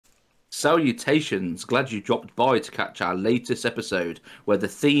Salutations, glad you dropped by to catch our latest episode, where the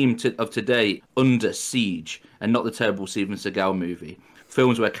theme of today, Under Siege, and not the terrible Steven Seagal movie.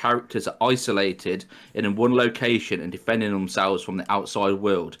 Films where characters are isolated in one location and defending themselves from the outside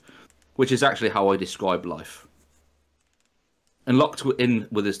world, which is actually how I describe life. And locked in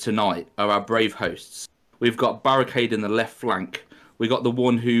with us tonight are our brave hosts. We've got Barricade in the left flank. We got the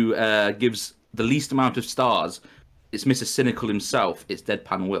one who gives the least amount of stars. It's Mr. Cynical himself. It's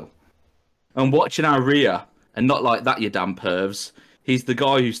Deadpan Will. And watching our rear, and not like that, you damn pervs, he's the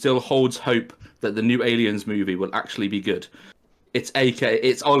guy who still holds hope that the new Aliens movie will actually be good. It's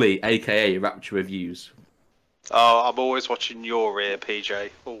Oli, aka Rapture Reviews. Oh, I'm always watching your rear,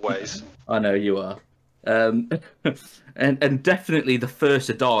 PJ. Always. I know you are. And definitely the first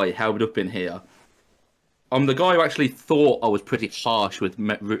to die held up in here. I'm the guy who actually thought I was pretty harsh with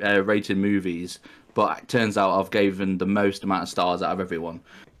rated movies, but it turns out I've given the most amount of stars out of everyone.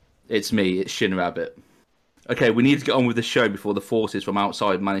 It's me, it's Shin Rabbit. Okay, we need to get on with the show before the forces from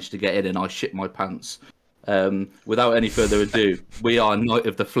outside manage to get in and I shit my pants. Without any further ado, we are Night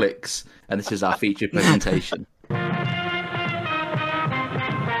of the Flicks, and this is our featured presentation.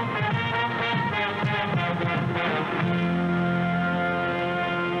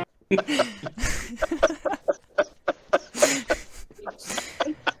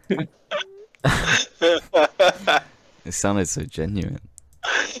 It sounded so genuine.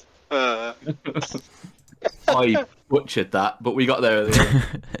 I butchered that, but we got there at the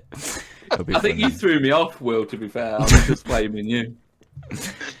end. I think you threw me off, Will, to be fair. I was just blaming you.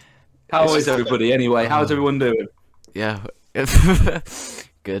 How is everybody anyway? How's everyone doing? Yeah.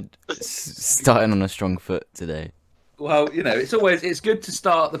 Good. Starting on a strong foot today. Well, you know, it's good to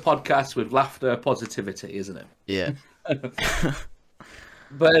start the podcast with laughter, positivity, isn't it? Yeah.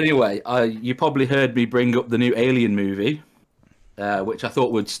 But anyway, you probably heard me bring up the new Alien movie, which I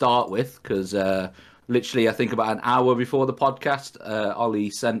thought we'd start with, because literally, I think about an hour before the podcast, Ollie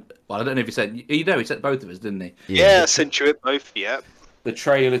sent... Well, I don't know if he sent... he sent both of us, didn't he? Yeah, sent you it both, yeah. The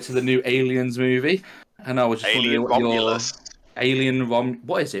trailer to the new Aliens movie. And I was just Alien wondering what Romulus.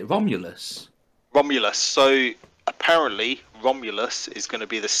 What is it? Romulus? Romulus. So, apparently, Romulus is going to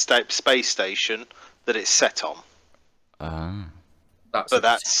be the space station that it's set on. That's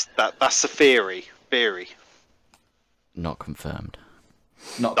the theory. Not confirmed.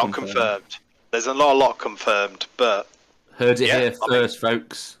 Not confirmed. There's a lot confirmed, but heard it here first,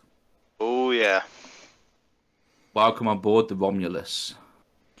 folks. Oh yeah. Welcome on board the Romulus.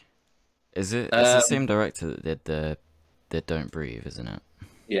 Is it? It's the same director that did the Don't Breathe, isn't it?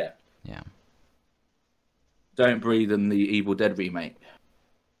 Yeah. Yeah. Don't Breathe and the Evil Dead remake.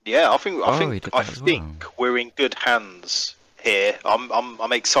 Yeah, I think we're in good hands here.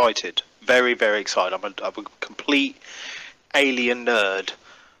 I'm excited. Very, very excited. I'm a complete Alien nerd.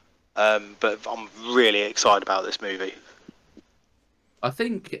 But I'm really excited about this movie. I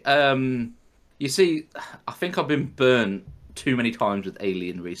think, you see, I think I've been burnt too many times with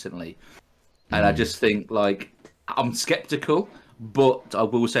Alien recently. And I just think, like, I'm skeptical, but I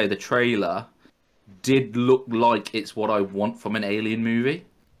will say the trailer did look like it's what I want from an Alien movie.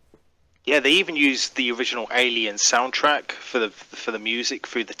 Yeah, they even used the original Alien soundtrack for the music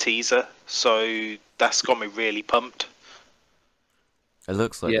through the teaser, so that's got me really pumped. It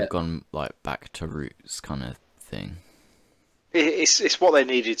looks like they've gone like back to roots kind of thing. It's what they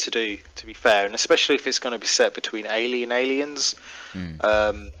needed to do, to be fair, and especially if it's going to be set between aliens.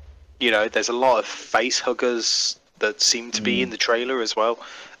 You know, there's a lot of face huggers that seem to be in the trailer as well,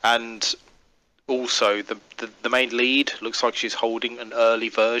 and also the main lead looks like she's holding an early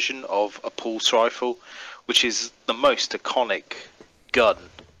version of a pulse rifle, which is the most iconic gun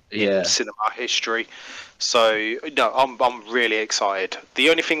in cinema history. So no, I'm really excited. The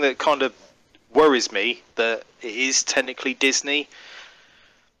only thing that kind of worries me that it is technically Disney.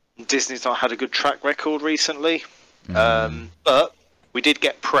 Disney's not had a good track record recently, but we did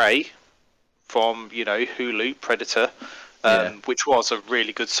get Prey from Hulu, Predator, which was a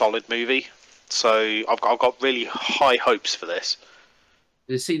really good, solid movie. So I've got really high hopes for this.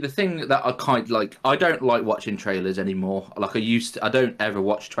 You see, the thing that I kind of like, I don't like watching trailers anymore. Like I used to, I don't ever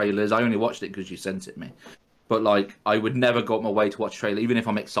watch trailers. I only watched it because you sent it me. But like, I would never go out my way to watch a trailer, even if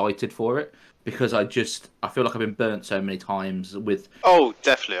I'm excited for it, because I feel like I've been burnt so many times with. Oh,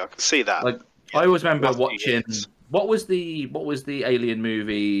 definitely, I can see that. Like, I always remember watching. What was the Alien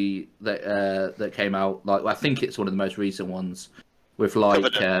movie that came out? Like, I think it's one of the most recent ones with like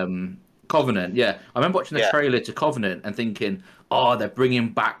Covenant. Yeah, I remember watching the trailer to Covenant and thinking, oh, they're bringing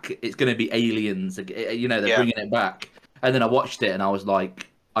back. It's going to be aliens. You know, they're bringing it back. And then I watched it and I was like,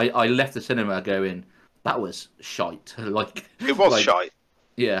 I left the cinema going, that was shite. Like it was shite.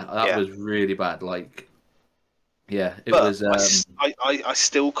 Yeah, that Yeah. was really bad. Like, yeah, it But was. I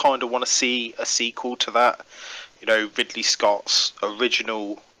still kind of want to see a sequel to that. You know, Ridley Scott's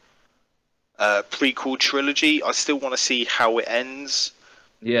original prequel trilogy. I still want to see how it ends,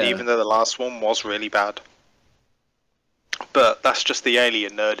 Yeah, even though the last one was really bad. But that's just the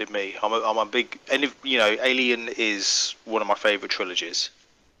Alien nerd in me. I'm a big, and if, you know, Alien is one of my favorite trilogies.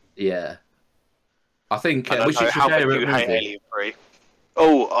 yeah. I think I don't which know is your how much favorite you hate movie? Alien 3.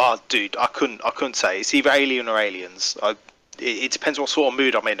 Oh, dude, I couldn't say. It's either Alien or Aliens. It depends what sort of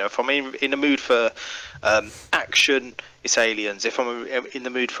mood I'm in. If I'm in the mood for action, it's Aliens. If I'm in the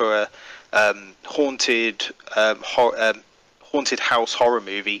mood for a haunted haunted house horror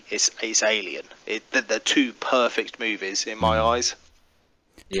movie, it's Alien. They're two perfect movies in my eyes.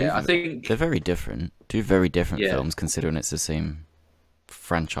 Yeah, I They're think. very different. Two very different Yeah, films, considering it's the same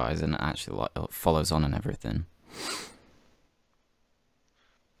franchise and it actually like follows on and everything.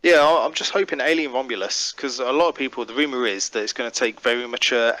 Yeah, I'm just hoping Alien Romulus, because a lot of people, the rumor is that it's going to take very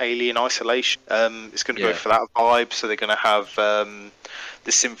much Alien Isolation. It's going to go yeah, for that vibe, so they're going to have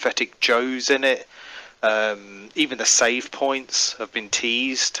the synthetic Joes in it. Even the save points have been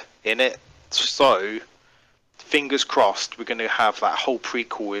teased in it. So, fingers crossed, we're going to have that whole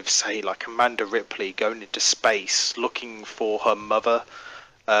prequel with, say, like Amanda Ripley going into space looking for her mother,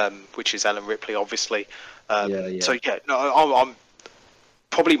 which is Ellen Ripley, obviously. yeah, So yeah. yeah, no, I'm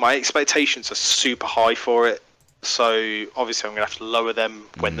probably my expectations are super high for it. So obviously I'm gonna have to lower them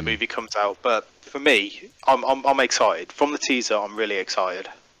when the movie comes out. But for me, I'm excited. From the teaser, I'm really excited.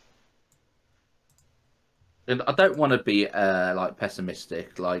 And I don't want to be like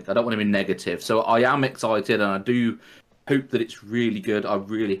pessimistic. Like, I don't want to be negative. So I am excited, and I do hope that it's really good. I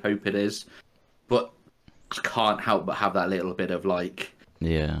really hope it is. But I can't help but have that little bit of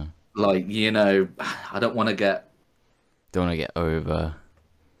Yeah. like I don't want to get. Don't want to get over.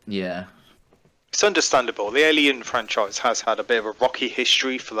 Yeah, It's understandable. The Alien franchise has had a bit of a rocky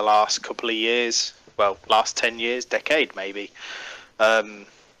history for the last couple of years. Well, last 10 years, decade maybe. Um,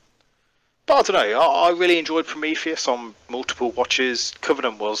 but I don't know. I really enjoyed Prometheus on multiple watches.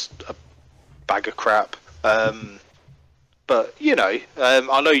 Covenant was a bag of crap. But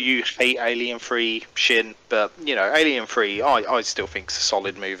I know you hate Alien 3, Shin, but Alien 3, I still think it's a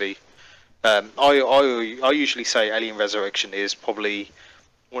solid movie. I usually say Alien Resurrection is probably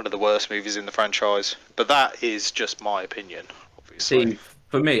one of the worst movies in the franchise, but that is just my opinion, obviously. see,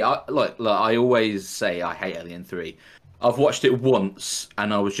 for me, look, I always say I hate Alien 3. I've watched it once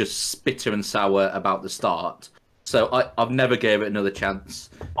and I was just bitter and sour about the start. So I've never gave it another chance.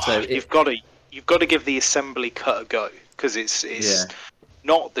 So You've got to give the assembly cut a go, because it's yeah,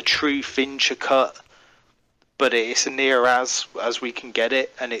 not the true Fincher cut, but it's near as we can get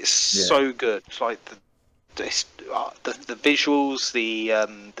it, and it's yeah. so good. Like the visuals, the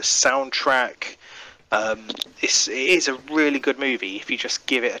soundtrack. It is a really good movie if you just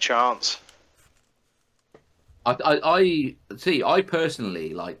give it a chance. I see. I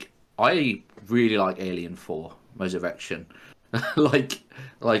personally I really like Alien 4 Resurrection. like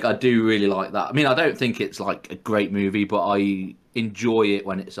I do really like that. I mean, I don't think it's like a great movie, but I enjoy it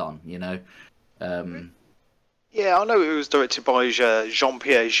when it's on. Um, Yeah, I know it was directed by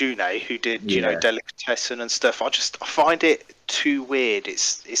Jean-Pierre Jeunet, who did, yeah, Delicatessen and stuff. I find it too weird.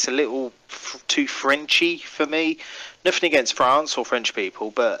 It's a little too Frenchy for me. Nothing against France or French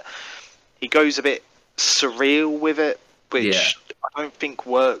people, but he goes a bit surreal with it, yeah. which I don't think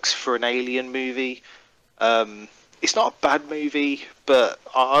works for an Alien movie. It's not a bad movie, but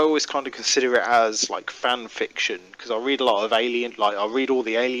I always kind of consider it as like fan fiction, because I read a lot of Alien, like I read all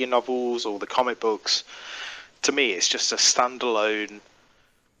the Alien novels, all the comic books. To me, it's just a standalone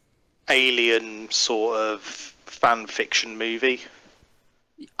Alien sort of fan fiction movie.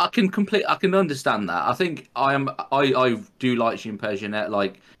 I can understand that. I think I do like Shin Jeanette.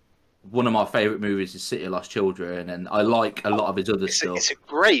 Like, one of my favorite movies is City of Lost Children, and I like a lot of his other It's stuff. a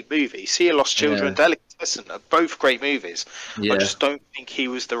great movie. Sea of Lost Children Yeah, and Delicatessen are both great movies. I yeah. just don't think he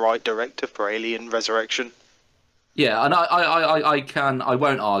was the right director for Alien Resurrection. Yeah, and I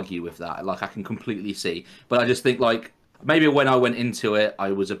won't argue with that. Like, I can completely see, but I just think like maybe when I went into it,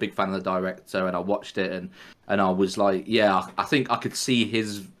 I was a big fan of the director, and I watched it, and I was like, yeah, I think I could see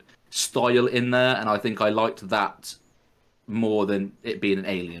his style in there, and I think I liked that more than it being an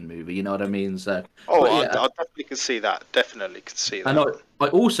Alien movie. You know what I mean? So, Oh, but I yeah, definitely can see that. Definitely can see and that. I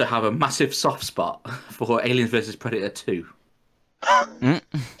also have a massive soft spot for Aliens versus Predator 2. Mm.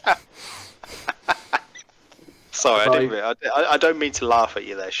 Sorry, Like, I don't mean to laugh at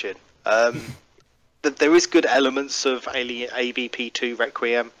you there, Shin. There is good elements of Alien AVP2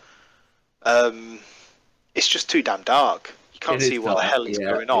 Requiem. It's just too damn dark. You can't see what the hell is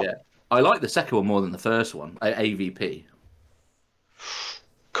going on. Yeah. I like the second one more than the first one, AVP.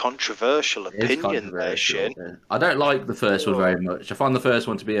 Controversial opinion there, Shin. I don't like the first one very much. I find the first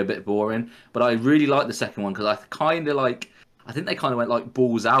one to be a bit boring, but I really like the second one because I kind of like. I think they kind of went like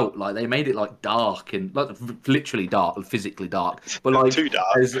balls out, like they made it like dark and like literally dark, physically dark, but like too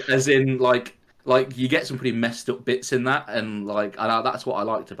dark. as in like you get some pretty messed up bits in that, and like that's what I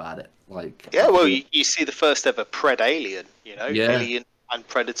liked about it. Like well, you see the first ever Alien, Yeah. Alien and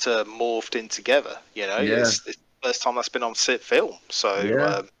Predator morphed in together. Yeah. It's the first time that's been on film, so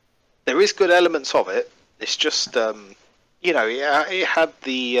Yeah. there is good elements of it. It's just it had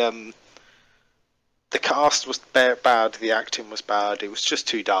the cast was bad, the acting was bad. It was just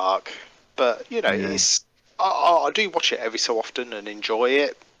too dark. But it's I do watch it every so often and enjoy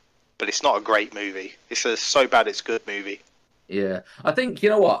it, but it's not a great movie. It's a so bad it's good movie. Yeah, I think you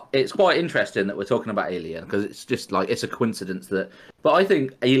know what? It's quite interesting that we're talking about Alien because it's just like it's a coincidence that. But I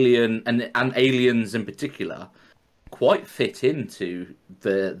think Alien and Aliens in particular quite fit into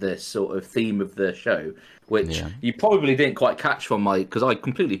the sort of theme of the show, which you probably didn't quite catch from because I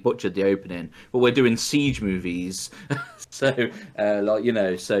completely butchered the opening. But we're doing siege movies, so so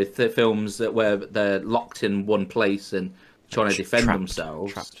the films where they're locked in one place and trying to defend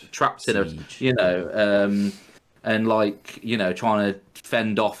themselves, trapped in a and trying to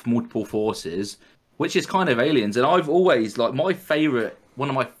fend off multiple forces, which is kind of Aliens. And I've always one of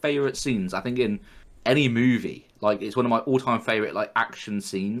my favorite scenes, I think, in any movie, like it's one of my all-time favorite action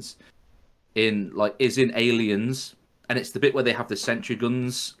scenes is in Aliens, and it's the bit where they have the sentry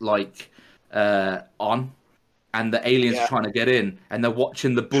guns on, and the aliens are trying to get in, and they're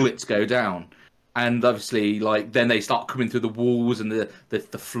watching the bullets go down. And obviously, then they start coming through the walls and the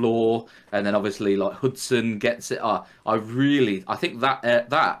floor, and then obviously, Hudson gets it. I think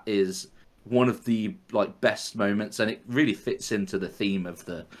that is one of the best moments, and it really fits into the theme of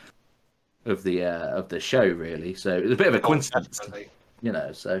the show, really. So it's a bit of a coincidence,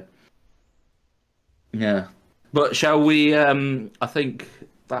 So yeah, but shall we? I think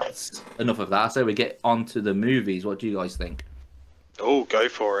that's enough of that. So we get on to the movies. What do you guys think? Oh, go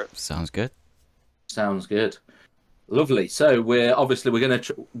for it. Sounds good. Sounds good. Lovely. So we're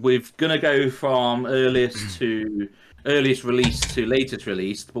gonna go from earliest release to latest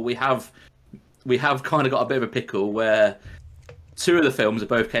released, but we have kind of got a bit of a pickle where two of the films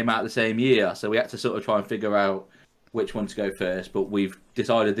both came out the same year, so we had to sort of try and figure out which one to go first. But we've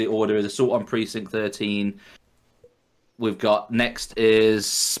decided the order is Assault on Precinct 13. We've got next is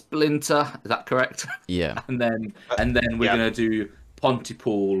Splinter. Is that correct? Yeah. and then we're gonna do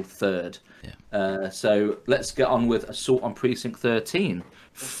Pontypool third. Yeah. So let's get on with Assault on Precinct 13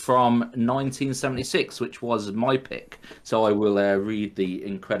 from 1976, which was my pick. So I will read the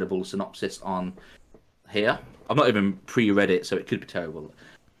incredible synopsis on here. I've not even pre-read it, so it could be terrible.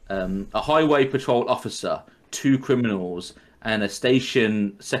 A highway patrol officer, 2 criminals, and a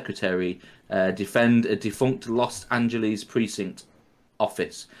station secretary defend a defunct Los Angeles precinct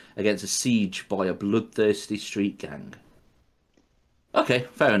office against a siege by a bloodthirsty street gang. Okay,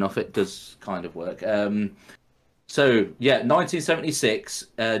 fair enough. It does kind of work. 1976,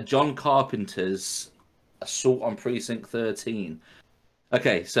 John Carpenter's Assault on Precinct 13.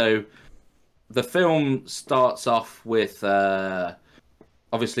 Okay, so the film starts off with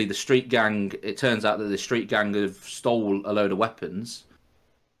obviously the street gang. It turns out that the street gang have stole a load of weapons,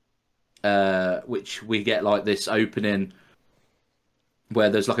 which we get this opening where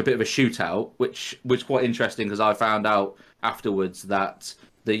there's a bit of a shootout, which was quite interesting because I found out afterwards that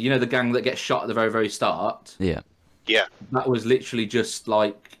the gang that gets shot at the very, very start, that was literally just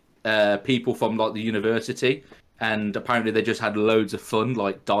people from the university, and apparently they just had loads of fun,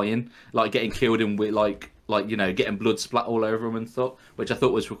 dying, getting killed and with getting blood splat all over them and stuff, which I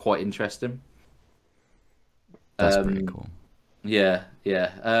thought was quite interesting. That's pretty cool. Yeah.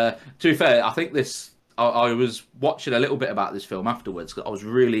 To be fair, I think I was watching a little bit about this film afterwards because I was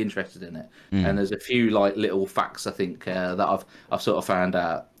really interested in it, and there's a few little facts I think that I've sort of found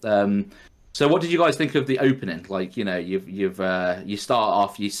out. So what did you guys think of the opening? You start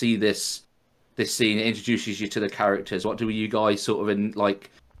off, you see this scene, it introduces you to the characters. What do you guys sort of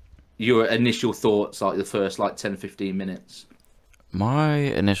your initial thoughts, the first 10-15 minutes? My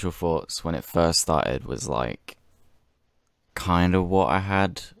initial thoughts when it first started was kind of what I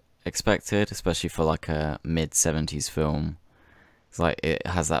had expected, especially for a mid-70s film. It's it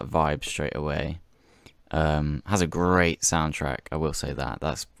has that vibe straight away. Has a great soundtrack, I will say that.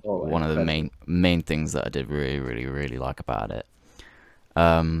 That's one of the main things that I did really, really, really like about it.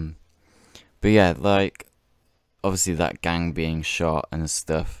 But yeah, obviously that gang being shot and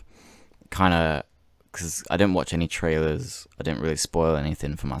stuff kind of because I didn't watch any trailers. I didn't really spoil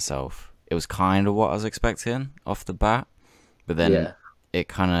anything for myself. It was kind of what I was expecting off the bat, but then it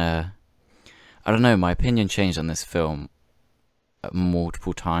kind of, I don't know, my opinion changed on this film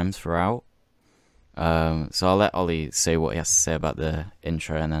multiple times throughout. So I'll let Ollie say what he has to say about the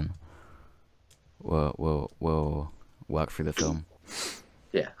intro, and then we'll work through the film.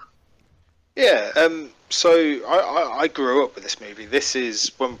 Yeah. Yeah. So I grew up with this movie. This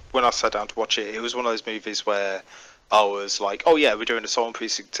is when I sat down to watch it. It was one of those movies where I was like, oh yeah, we're doing Assault on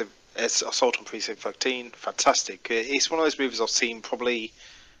Precinct 13. Fantastic. It's one of those movies I've seen probably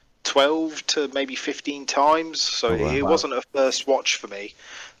 12 to maybe 15 times. So it wasn't a first watch for me.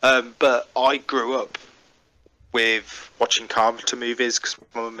 But I grew up with watching Carpenter movies because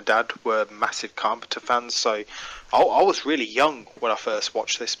my mum and dad were massive Carpenter fans. So I was really young when I first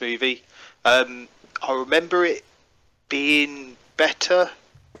watched this movie. I remember it being better,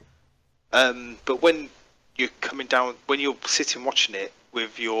 but when you're when you're sitting watching it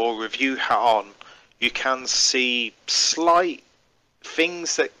with your review hat on, you can see slight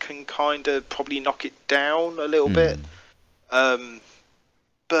things that can kind of probably knock it down a little bit.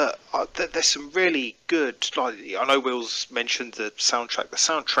 But there's some really good. Like, I know Will's mentioned the soundtrack. The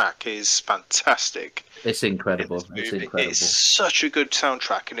soundtrack is fantastic. It's incredible. It's such a good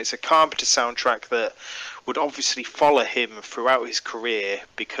soundtrack, and it's a Carpenter soundtrack that would obviously follow him throughout his career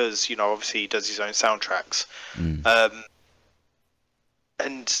because, you know, obviously he does his own soundtracks.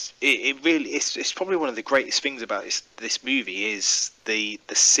 And it really, it's probably one of the greatest things about this movie is the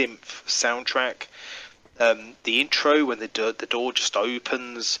synth soundtrack. The intro when the door just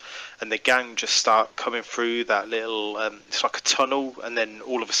opens and the gang just start coming through that little it's like a tunnel, and then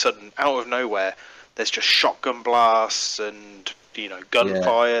all of a sudden out of nowhere there's just shotgun blasts and, you know,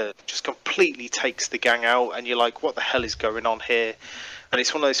 gunfire. Just completely takes the gang out, and you're like, what the hell is going on here? And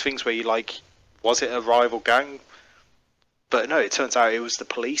it's one of those things where you're like, was it a rival gang? But no, it turns out it was the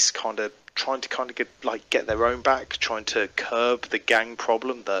police trying to get their own back, trying to curb the gang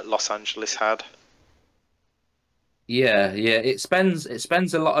problem that Los Angeles had. Yeah. It spends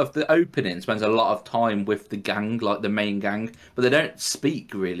a lot of the opening spends a lot of time with the gang, like the main gang, but they don't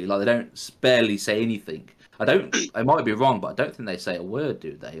speak really. Like, they don't barely say anything. I might be wrong, but I don't think they say a word,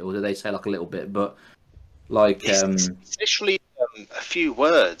 do they? Or do they say like a little bit? But like, it's literally a few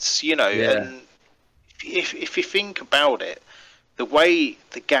words, you know. And if you think about it, the way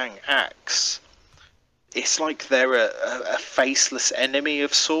the gang acts, it's like they're a faceless enemy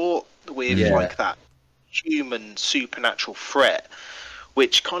of sort with like that human supernatural threat,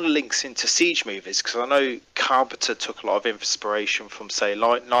 which kind of links into siege movies, because I know Carpenter took a lot of inspiration from, say,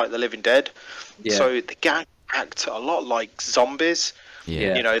 like Night of the Living Dead. So the gang act a lot like zombies.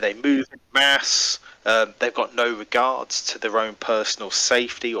 You know, they move in mass. They've got no regards to their own personal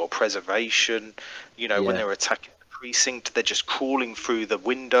safety or preservation. You know, when they're attacking the precinct, they're just crawling through the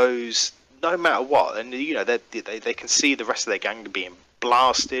windows no matter what. And, you know, they can see the rest of their gang being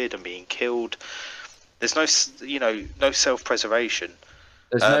blasted and being killed. There's no self-preservation.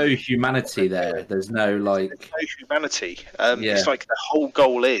 There's no humanity there. There's no humanity. It's like the whole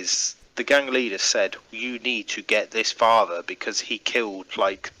goal is, the gang leader said, you need to get this father because he killed,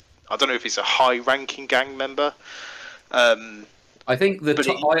 like, I don't know if he's a high-ranking gang member. I think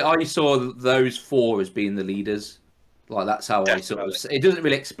I saw those four as being the leaders. Like, that's how I sort of. It doesn't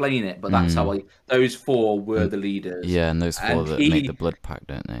really explain it, but that's how those four were the leaders. Yeah, and those four that make the blood pact,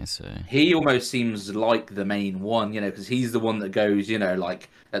 don't they? So he almost seems like the main one, you know, because he's the one that goes, you know, like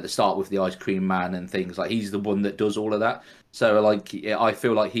at the start with the ice cream man and things. Like, he's the one that does all of that. So, like, I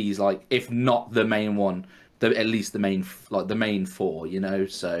feel like he's like, if not the main one, at least the main four, you know.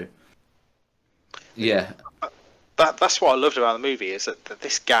 So, yeah. That's what I loved about the movie, is that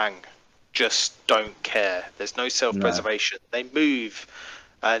this gang just don't care. There's no self-preservation. They move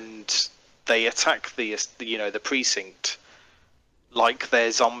and they attack the precinct like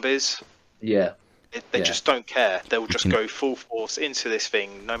they're zombies. They just don't care. They'll just go full force into this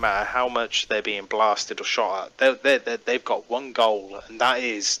thing, no matter how much they're being blasted or shot at. They've got one goal, and that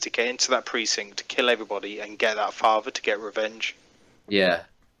is to get into that precinct, to kill everybody, and get that father to get revenge. Yeah.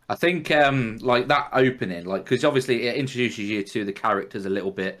 I think like that opening, like, because obviously it introduces you to the characters a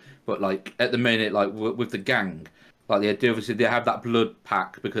little bit, but like at the minute, like with the gang, like they have that blood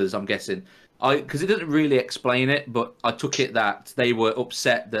pack, because I'm guessing because it doesn't really explain it, but I took it that they were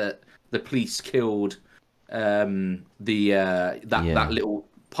upset that the police killed that little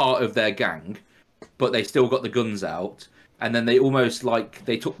part of their gang, but they still got the guns out, and then they almost like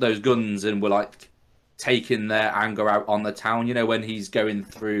they took those guns and were like taking their anger out on the town, you know, when he's going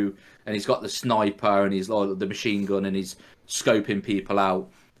through and he's got the sniper and he's like the machine gun and he's scoping people out.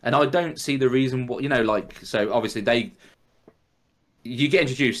 And I don't see the reason what, like, so obviously you get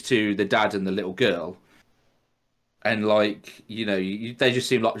introduced to the dad and the little girl, and like, they just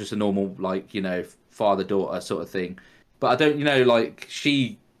seem like just a normal, like, father-daughter sort of thing. But I don't, like,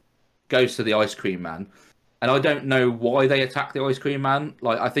 she goes to the ice cream man, and I don't know why they attack the ice cream man.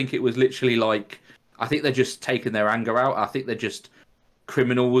 Like, I think it was literally like, I think they're just taking their anger out. I think they're just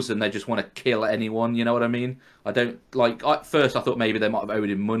criminals and they just want to kill anyone. You know what I mean? I don't like. At first, I thought maybe they might have owed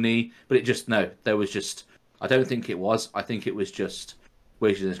him money, but there was just. I don't think it was. I think it was just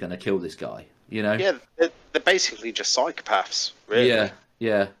we're just going to kill this guy. Yeah, they're basically just psychopaths, really.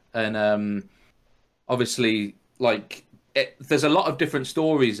 Yeah, and obviously, like, there's a lot of different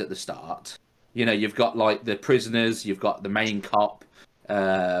stories at the start. You've got like the prisoners, you've got the main cop,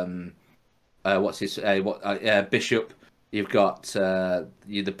 what's his Bishop. You've got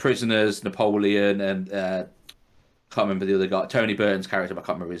the prisoners, Napoleon, and can't remember the other guy, Tony Burton's character. But I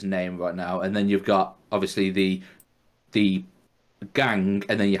can't remember his name right now. And then you've got obviously the gang,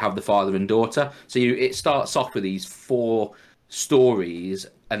 and then you have the father and daughter. So it starts off with these 4 stories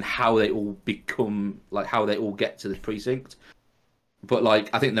and how they all become, like, how they all get to the precinct. But like,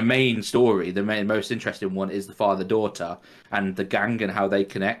 I think the main story, most interesting one, is the father-daughter and the gang and how they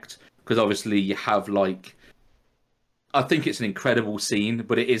connect. Because obviously you have, like, I think it's an incredible scene,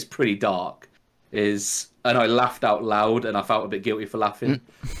 but it is pretty dark. And I laughed out loud, and I felt a bit guilty for laughing.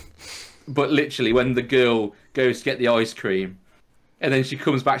 But literally, when the girl goes to get the ice cream, and then she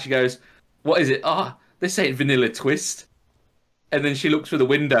comes back, she goes, "What is it? This ain't vanilla twist." And then she looks through the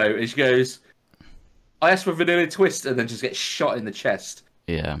window, and she goes, "I asked for vanilla twist," and then just gets shot in the chest.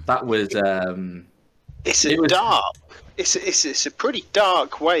 Yeah, that was. Dark. It's a pretty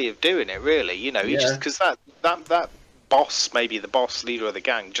dark way of doing it, really. Just because that boss, maybe the boss leader of the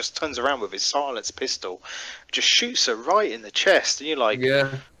gang, just turns around with his silenced pistol, just shoots her right in the chest, and you're like,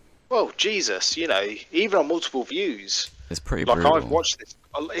 well, Jesus, even on multiple views, it's pretty like brutal. I've watched this.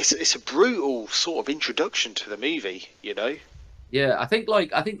 It's a brutal sort of introduction to the movie, Yeah, I think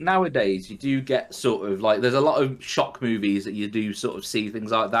nowadays you do get sort of like, there's a lot of shock movies that you do sort of see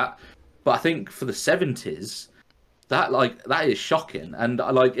things like that, but I think for the 70s, that is shocking. And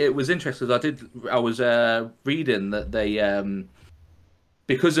like, it was interesting because I was reading that they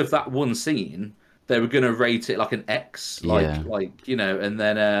because of that one scene, they were going to rate it like an X, and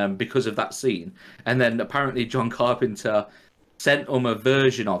then because of that scene, and then apparently John Carpenter sent them a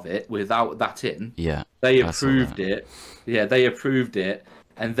version of it without that in. Yeah, they approved it. Yeah, they approved it,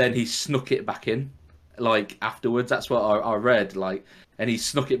 and then he snuck it back in, like, afterwards. That's what I read, like, and he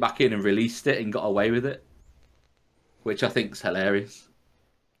snuck it back in and released it and got away with it, which I think's hilarious.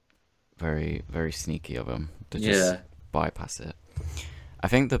 Very, very sneaky of him to just bypass it. I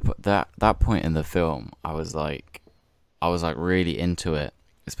think that point in the film, I was like really into it,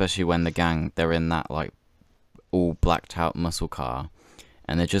 especially when the gang, they're in that like all blacked out muscle car,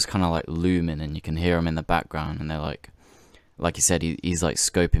 and they're just kind of like looming, and you can hear them in the background, and they're like you said, he's like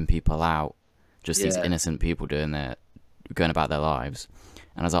scoping people out, just these innocent people going about their lives.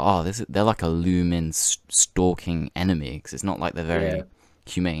 And I was like, oh, they're like a looming, stalking enemy, because it's not like they're very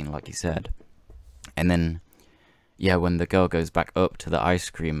humane, like you said. And then, when the girl goes back up to the ice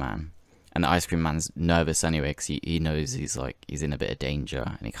cream man, and the ice cream man's nervous anyway, because he knows he's in a bit of danger,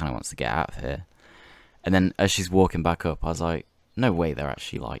 and he kind of wants to get out of here. And then as she's walking back up, I was like, no way they're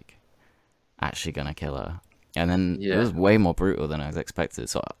actually gonna kill her. And then it was way more brutal than I was expected.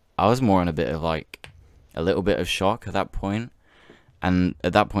 So I was more in a little bit of shock at that point. And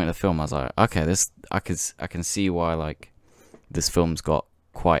at that point in the film, I was like, okay, I can see why, like, this film's got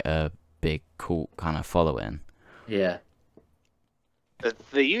quite a big cult kind of following. Yeah.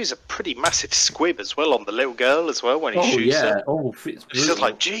 They use a pretty massive squib as well on the little girl as well when he shoots her. It's just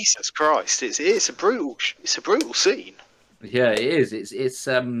like, Jesus Christ! It's a brutal scene. Yeah, it is. It's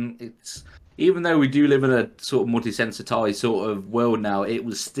even though we do live in a sort of multi-sensitized sort of world now, it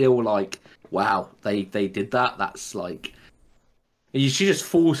was still like, wow, they did that. That's like, she just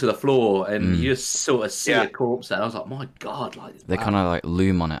falls to the floor, and you just sort of see a corpse there. I was like, my God, like, they kind of like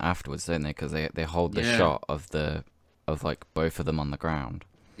loom on it afterwards, don't they? Because they hold the shot of like both of them on the ground.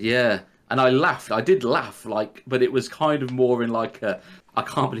 Yeah, and I laughed. I did laugh, like, but it was kind of more in like I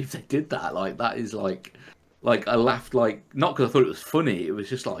can't believe they did that. Like, that is like I laughed, like, not because I thought it was funny. It was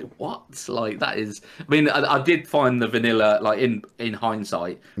just like, what? Like, that is. I mean, I did find the vanilla, like, in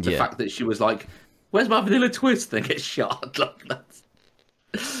hindsight, the fact that she was like, "Where's my vanilla twist?" Then gets shot. Like, that's.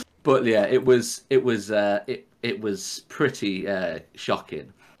 But yeah, it was pretty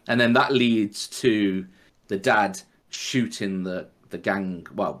shocking, and then that leads to the dad shooting the gang.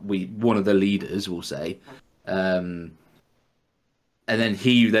 Well, one of the leaders, we'll say, and then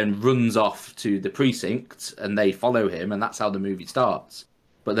he then runs off to the precinct, and they follow him, and that's how the movie starts.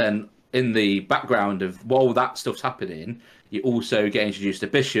 But then in the background of while that stuff's happening, you also get introduced to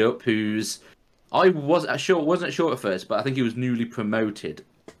Bishop, who's wasn't sure at first, but I think he was newly promoted.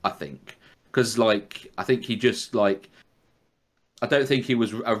 I think because I think he just I don't think he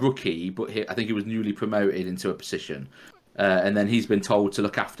was a rookie, but I think he was newly promoted into a position, and then he's been told to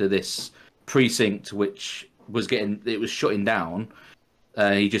look after this precinct, which was shutting down.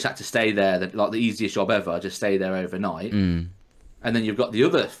 He just had to stay there, the easiest job ever, just stay there overnight. And then you've got the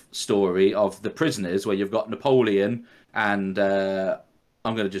other story of the prisoners, where you've got Napoleon and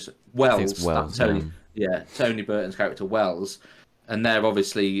I'm going to just Wells. Tony Burton's character Wells, and they're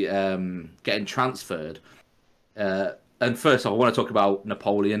obviously getting transferred. And first off, I want to talk about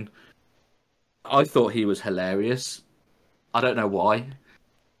Napoleon. I thought he was hilarious. I don't know why.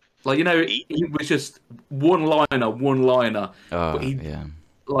 He was just one liner. Oh, but yeah.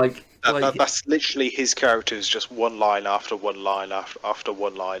 That's literally his character, is just one line after one line after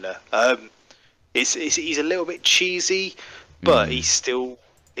one liner. He's a little bit cheesy, but it's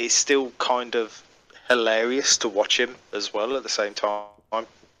still kind of hilarious to watch him as well at the same time.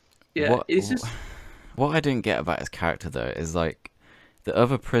 Yeah, it's just... What I didn't get about his character though is the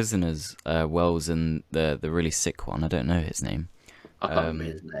other prisoners, Wells and the really sick one. I don't know his name. I can't remember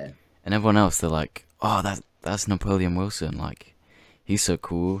his name. And everyone else, they're like, "Oh, that's Napoleon Wilson. He's so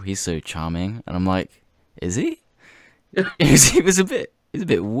cool. He's so charming." And I'm like, "Is he?" He was a bit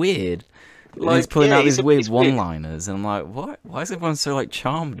weird. He's pulling out these weird one-liners, and I'm like, "What? Why is everyone so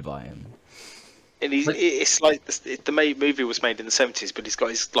charmed by him?" And it's like the movie was made in the 70s, but he's got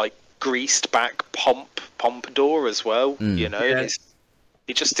his greased back pompadour as well. You know,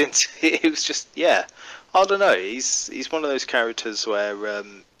 he just didn't. It was just I don't know. He's one of those characters where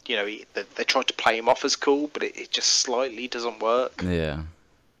they tried to play him off as cool, but it just slightly doesn't work. Yeah.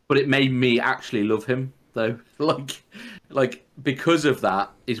 But it made me actually love him though. Because of that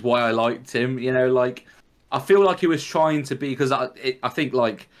is why I liked him. I feel like he was trying to be, because I think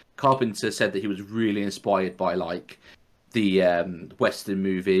Carpenter said that he was really inspired by the Western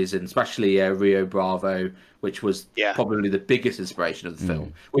movies, and especially Rio Bravo, which was probably the biggest inspiration of the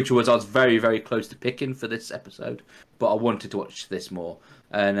film, which I was very, very close to picking for this episode, but I wanted to watch this more.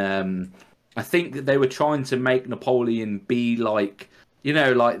 And I think that they were trying to make Napoleon be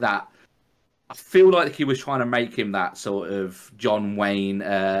that. I feel like he was trying to make him that sort of John Wayne,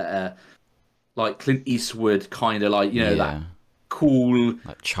 Clint Eastwood kind of that cool,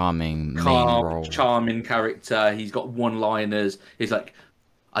 charming, calm, main role. Charming character. He's got one-liners. He's like,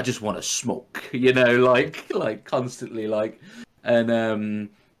 I just want to smoke, constantly,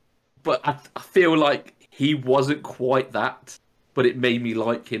 but I feel like he wasn't quite that, but it made me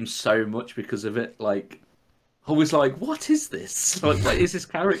like him so much because of it. I was like, what is this? What is this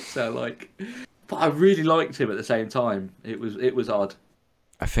character? But I really liked him at the same time. It was odd.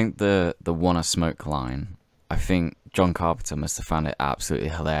 I think the "wanna smoke" line, I think John Carpenter must have found it absolutely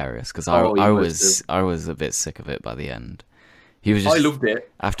hilarious, because I was a bit sick of it by the end. He was just, I loved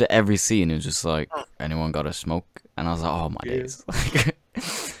it. After every scene, he was just like, "Anyone got a smoke?" And I was like, "Oh my days!"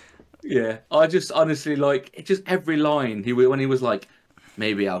 Yeah, I just honestly just every line when he was like,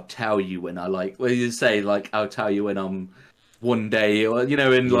 "Maybe I'll tell you when I when you say I'll tell you when I'm one day," or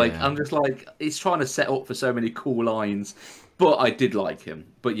I'm just he's trying to set up for so many cool lines. But I did like him.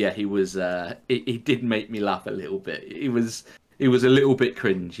 But yeah, he was. He did make me laugh a little bit. He was a little bit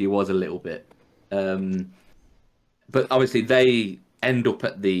cringe. He was a little bit. But obviously they end up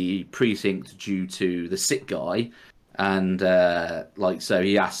at the precinct due to the sick guy, and so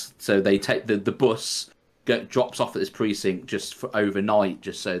he asks. So they take the bus, drops off at this precinct just for overnight,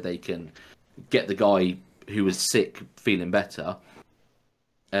 just so they can get the guy who was sick feeling better.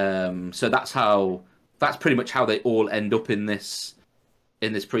 So that's pretty much how they all end up in this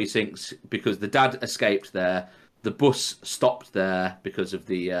precinct, because the dad escaped there, the bus stopped there because of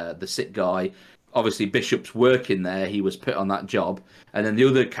the sick guy. Obviously, Bishop's working there; he was put on that job. And then the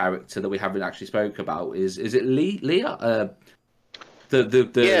other character that we haven't actually spoke about is it Leah?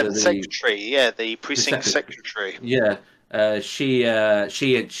 The secretary, the precinct secretary. Yeah,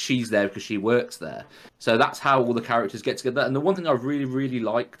 she's there because she works there. So that's how all the characters get together. And the one thing I really, really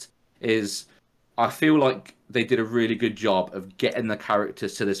liked is, I feel like they did a really good job of getting the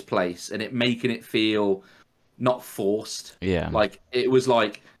characters to this place and making it feel not forced. Yeah. It was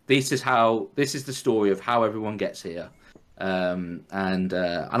this is the story of how everyone gets here. And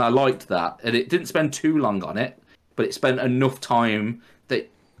I liked that. And it didn't spend too long on it, but it spent enough time that,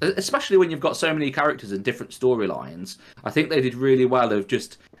 especially when you've got so many characters and different storylines, I think they did really well of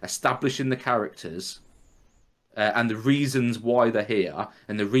just establishing the characters and the reasons why they're here,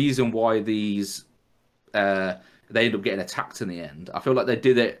 and the reason why these they end up getting attacked in the end. I feel like they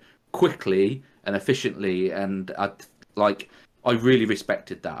did it quickly and efficiently, and I really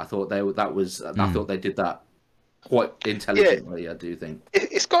respected that. I thought I thought they did that quite intelligently. I do think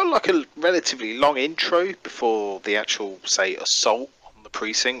it's got like a relatively long intro before the actual, say, assault on the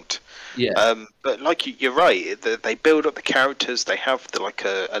precinct. Yeah. But like you're right, they build up the characters. They have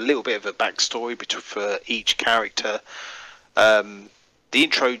a little bit of a backstory for each character. The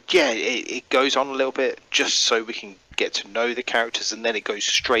intro, it goes on a little bit just so we can get to know the characters, and then it goes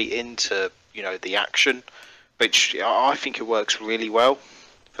straight into the action, which I think it works really well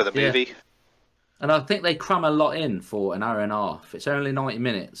for the movie. And I think they cram a lot in for an hour and a half. It's only 90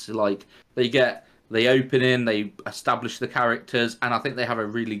 minutes. Like they open in, they establish the characters, and I think they have a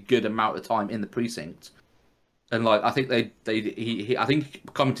really good amount of time in the precinct. And like I think I think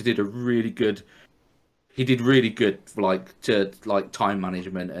Commenter did a really good. He did really good, to time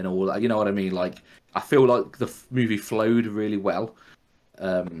management and all that. You know what I mean? Like I feel like the movie flowed really well,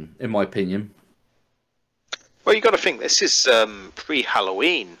 in my opinion. Well, you got to think this is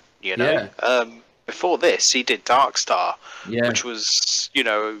pre-Halloween. Yeah. Before this, he did Dark Star, Yeah. which was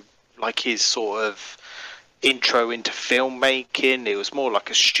like his sort of intro into filmmaking. It was more like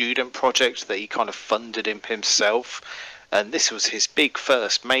a student project that he kind of funded himself, and this was his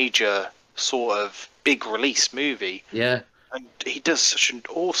first major sort of big release movie. Yeah. And he does such an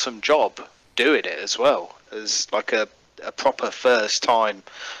awesome job doing it as well, as like a proper first time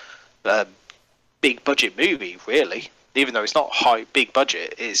big budget movie, really. Even though it's not big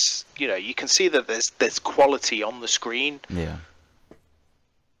budget, it's you can see that there's quality on the screen. Yeah.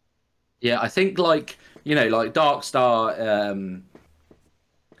 Yeah, I think like Dark Star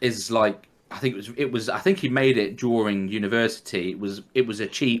is like I think he made it during university. It was a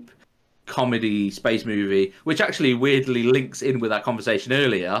cheap comedy space movie, which actually weirdly links in with that conversation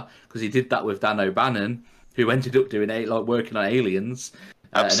earlier because he did that with Dan O'Bannon, who ended up doing working on Aliens,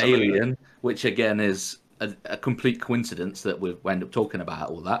 an Alien, which again is a complete coincidence that we'll end up talking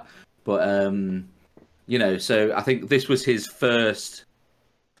about all that. But so I think this was his first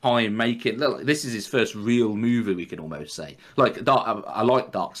time making. This is his first real movie, we can almost say. I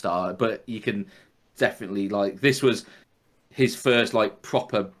like Dark Star, but you can definitely this was his first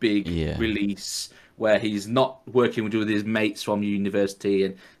proper big release where he's not working with his mates from university,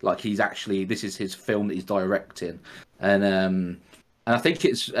 and this is his film that he's directing, and I think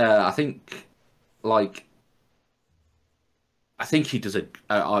it's I think he does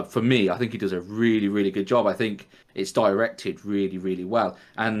for me, I think he does a really, really good job. I think it's directed really, really well.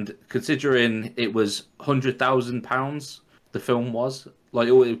 And considering it was £100,000, the film was I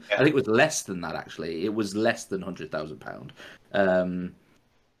think it was less than that. Actually, it was less than £100,000,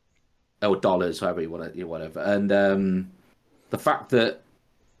 or dollars, however you want to, whatever. And the fact that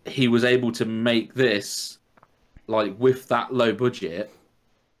he was able to make this with that low budget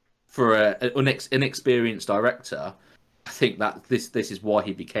for an inexperienced director. I think that this is why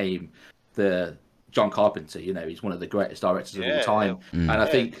he became the John Carpenter. He's one of the greatest directors of all time. And I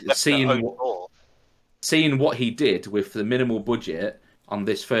think seeing what he did with the minimal budget on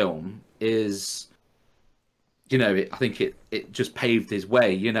this film is, I think it just paved his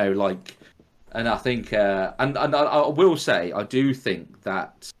way. And I think and I will say I do think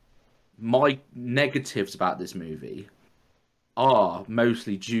that my negatives about this movie are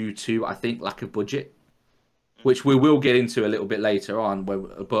mostly due to, I think, lack of budget, which we will get into a little bit later on.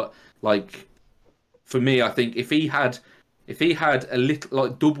 But for me, I think if he had a little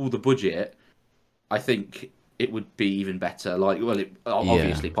double the budget, I think it would be even better. It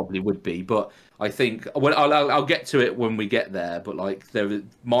obviously probably would be, but I think I'll get to it when we get there. But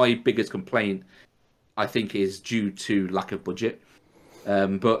my biggest complaint, I think, is due to lack of budget.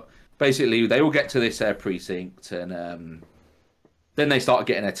 But basically, they all get to this precinct, and then they start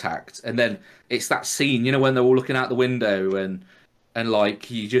getting attacked, and then it's that scene, when they're all looking out the window, and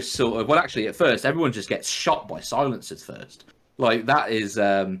you just sort of, actually at first everyone just gets shot by silencers first. That is,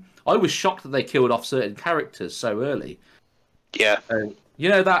 I was shocked that they killed off certain characters so early. Yeah.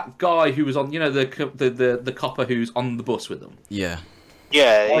 That guy who was on, the copper who's on the bus with them. Yeah.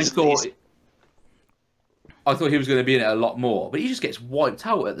 Yeah. I thought he was going to be in it a lot more, but he just gets wiped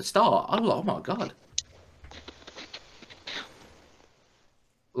out at the start. I was like, oh my god.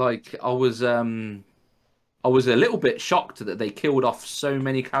 I was a little bit shocked that they killed off so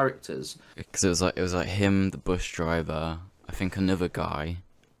many characters. Because it was like him, the bus driver, I think another guy,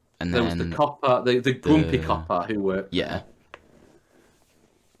 and there then was the copper, the grumpy copper who worked. Yeah.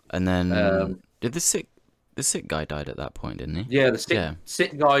 And then did the The sick guy died at that point, didn't he? Yeah, the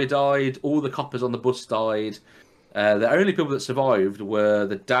sick guy died. All the coppers on the bus died. The only people that survived were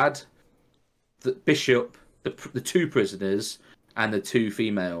the dad, the bishop, the two prisoners, and the two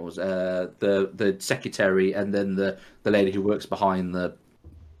females. The secretary, and then the lady who works behind the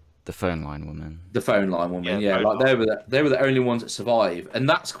phone line woman. The phone line woman. Yeah, like they were the only ones that survive, and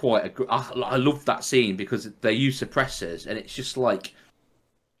that's quite I love that scene because they use suppressors, and it's just like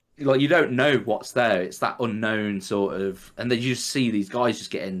you don't know what's there. It's that unknown sort of, and then you just see these guys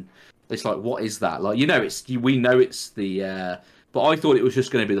just getting. It's like, what is that? Like, we know it's the. But I thought it was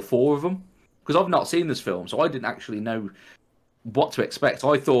just going to be the four of them because I've not seen this film, so I didn't actually know what to expect.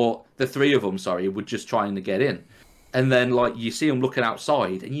 I thought the three of them, were just trying to get in, and then like you see them looking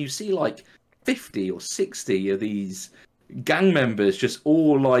outside, and you see like 50 or 60 of these gang members just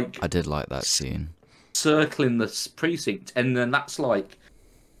all like. I did like that scene. Circling the precinct, and then that's like.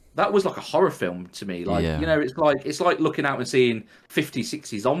 That was like a horror film to me. Like, it's like looking out and seeing 50,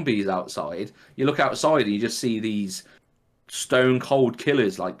 60 zombies outside. You look outside and you just see these stone cold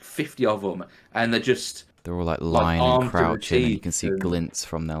killers, like 50 of them, and they're all like lying and crouching, and you can see glints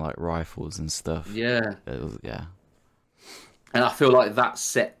from their like rifles and stuff. Yeah. Yeah. And I feel like that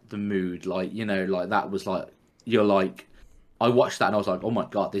set the mood. Like, like that was like I watched that and I was like, oh my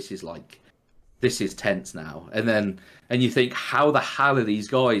god, this is tense now. And you think, how the hell are these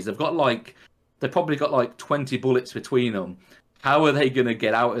guys? They've probably got like 20 bullets between them. How are they gonna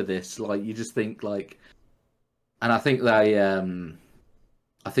get out of this? Like, you just think like, and I think I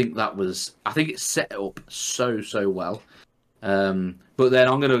think it set it up so well. But then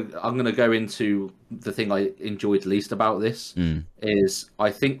I'm gonna go into the thing I enjoyed least about this is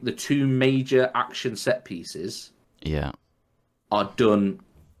I think the two major action set pieces are done.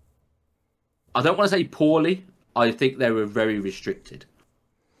 I don't want to say poorly. I think they were very restricted.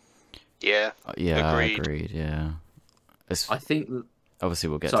 Yeah. Agreed. Yeah. I think. Obviously,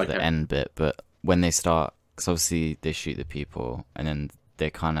 we'll get to the end bit, but when they start, because obviously they shoot the people, and then they're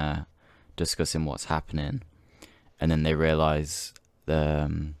kind of discussing what's happening, and then they realize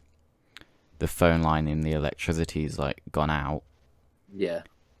the phone line in the electricity's like gone out. Yeah.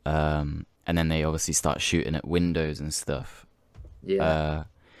 And then they obviously start shooting at windows and stuff. Yeah.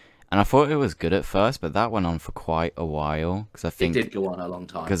 And I thought it was good at first, but that went on for quite a while. Cause I think it did go on a long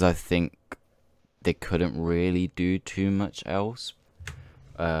time. Because I think they couldn't really do too much else.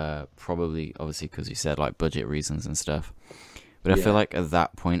 Probably, obviously, because you said like budget reasons and stuff. But I feel like at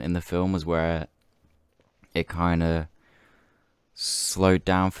that point in the film was where it kind of slowed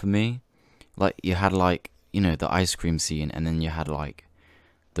down for me. Like, you had like, the ice cream scene, and then you had like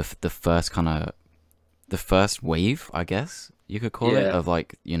the first the first wave, I guess you could call it, of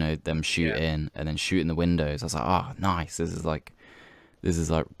like, them shooting and then shooting the windows. I was like, oh, nice. This is like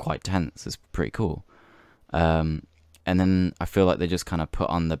quite tense. It's pretty cool. And then I feel like they just kind of put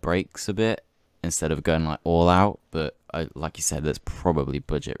on the brakes a bit instead of going like all out. But like you said, there's probably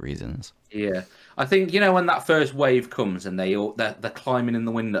budget reasons. Yeah, I think when that first wave comes and they're climbing in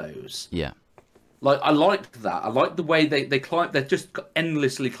the windows. Yeah. Like, I liked that. I like the way they climb. They're just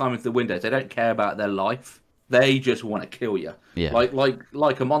endlessly climbing through the windows. They don't care about their life. They just want to kill you. Yeah.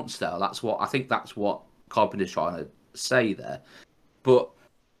 Like a monster. That's what Carpenter's trying to say there.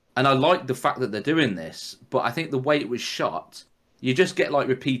 And I like the fact that they're doing this. But I think the way it was shot, you just get like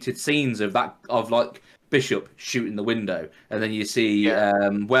repeated scenes of like Bishop shooting the window, and then you see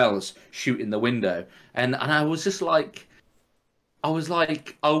Wells shooting the window, and I was just like. I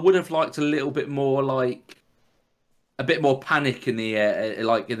would have liked a little bit more, like a bit more panic in the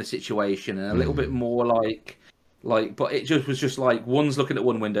in the situation, and a little bit more like, but it just was just like one's looking at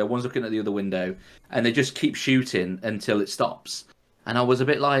one window, one's looking at the other window, and they just keep shooting until it stops. And I was a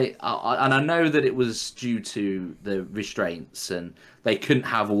bit like, and I know that it was due to the restraints, and they couldn't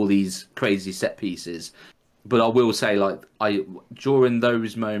have all these crazy set pieces, but I will say, like, during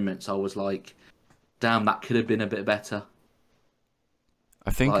those moments, I was like, damn, that could have been a bit better. I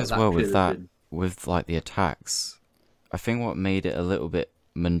think as well with that, with like the attacks, I think what made it a little bit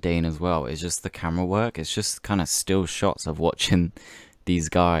mundane as well is just the camera work. It's just kind of still shots of watching these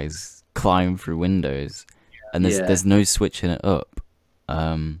guys climb through windows, and there's no switching it up,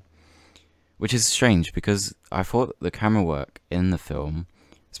 which is strange because I thought the camera work in the film,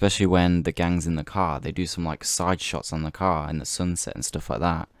 especially when the gang's in the car, they do some like side shots on the car in the sunset and stuff like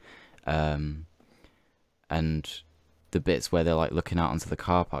that, and the bits where they're like looking out onto the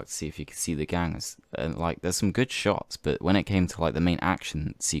car park to see if you can see the gangs, and like there's some good shots, but when it came to like the main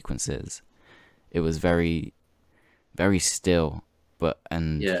action sequences, it was very, very still. It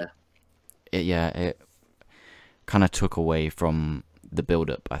kind of took away from the build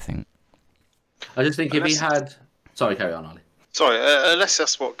up, I think. I just think if he Unless, had, sorry, carry on, Ollie. sorry, unless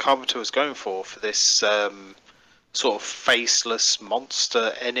that's what Carpenter was going for this sort of faceless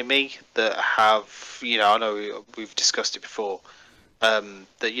monster enemy that have, I know we've discussed it before, that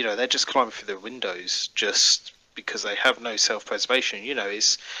they're just climbing through the windows just because they have no self-preservation.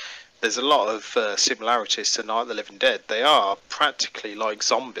 There's a lot of similarities to Night of the Living Dead. They are practically like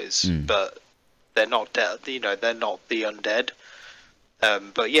zombies, but they're not dead. They're not the undead.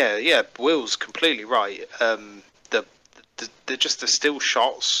 But yeah, Will's completely right. They're just the still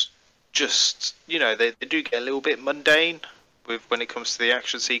shots. Just they do get a little bit mundane when it comes to the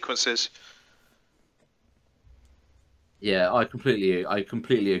action sequences. Yeah, I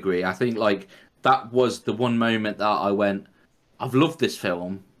completely agree. I think like that was the one moment that I went, I've loved this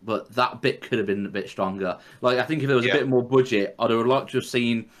film, but that bit could have been a bit stronger. Like I think if there was a bit more budget, I'd have liked to have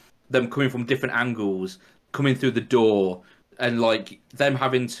seen them coming from different angles, coming through the door, and like them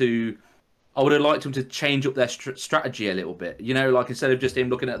having to. I would have liked them to change up their strategy a little bit. Like instead of just him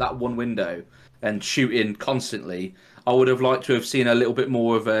looking at that one window and shooting constantly, I would have liked to have seen a little bit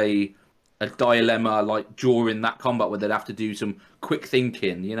more of a dilemma like during that combat where they'd have to do some quick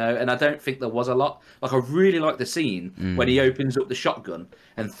thinking, and I don't think there was a lot. Like I really like the scene when he opens up the shotgun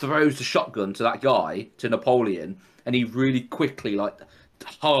and throws the shotgun to that guy, to Napoleon, and he really quickly like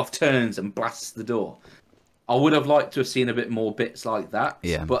half turns and blasts the door. I would have liked to have seen a bit more bits like that.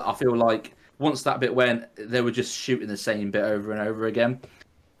 Yeah. But I feel like once that bit went, they were just shooting the same bit over and over again,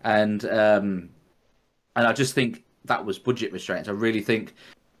 and I just think that was budget restraints. I really think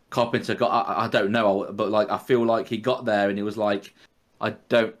Carpenter got. I don't know, but like I feel like he got there and he was like,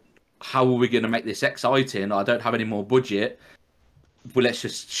 how are we going to make this exciting? I don't have any more budget. Well, let's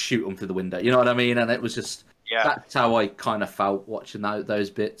just shoot them through the window. You know what I mean? And it was just that's how I kind of felt watching those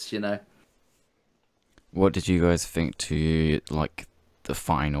bits. What did you guys think to like the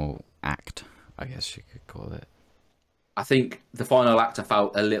final act? I guess you could call it. I think the final act I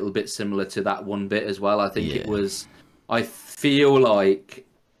felt a little bit similar to that one bit as well. I think it was. I feel like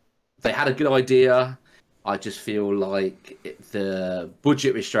they had a good idea. I just feel like the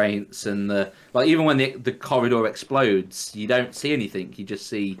budget restraints and even when the corridor explodes, you don't see anything. You just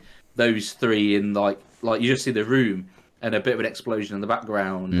see those three in like you just see the room and a bit of an explosion in the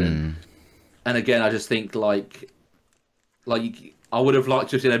background. And again, I just think like I would have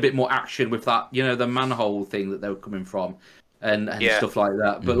liked to have seen a bit more action with that, the manhole thing that they were coming from, and stuff like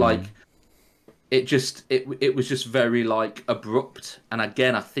that. But like, it was just very like abrupt. And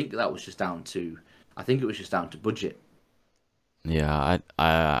again, I think that was just down to budget. Yeah,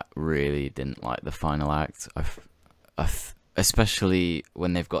 I really didn't like the final act. Especially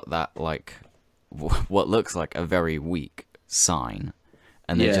when they've got that like what looks like a very weak sign,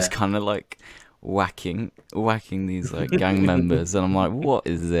 and they're just kind of like whacking these like gang members, and I'm like, what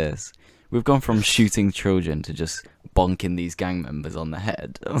is this? We've gone from shooting children to just bonking these gang members on the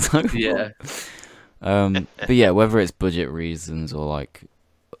head. I was like, but yeah, whether it's budget reasons or like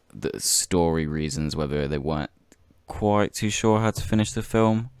the story reasons, whether they weren't quite too sure how to finish the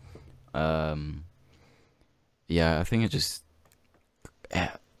film, I think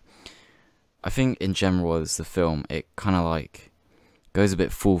I think in general as the film, it kind of like goes a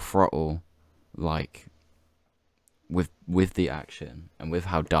bit full throttle, like with the action and with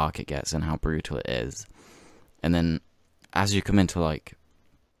how dark it gets and how brutal it is, and then as you come into like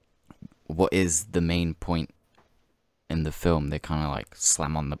what is the main point in the film, they kind of like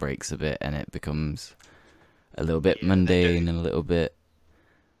slam on the brakes a bit, and it becomes a little bit mundane and a little bit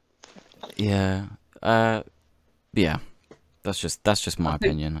that's just my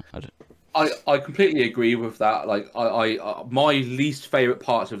opinion. I completely agree with that. Like I my least favorite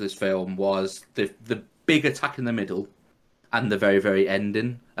parts of this film was the big attack in the middle and the very, very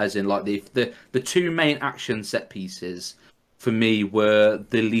ending, as in like the two main action set pieces for me were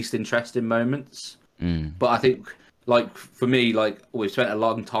the least interesting moments. But I think like for me, like we've spent a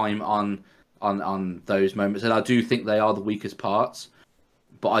long time on those moments, and I do think they are the weakest parts,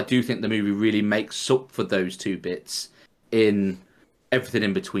 but I do think the movie really makes up for those two bits in everything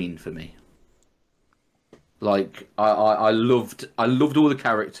in between for me. Like I loved all the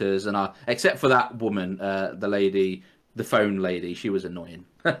characters, and except for that woman, the lady, the phone lady, she was annoying.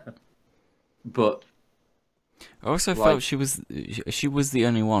 But I also felt she was the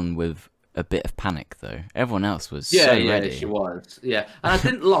only one with a bit of panic, though. Everyone else was so ready. She was. Yeah,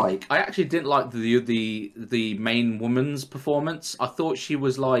 and I actually didn't like the main woman's performance. I thought she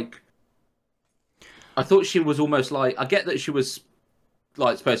was almost like, I get that she was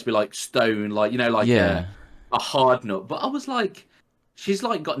like supposed to be like stone, like a hard nut, but I was like, she's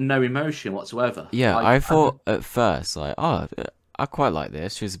like got no emotion whatsoever. Yeah, like, I thought at first like, oh, I quite like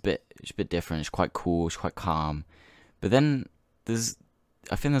this. She's a bit different. She's quite cool. She's quite calm. But then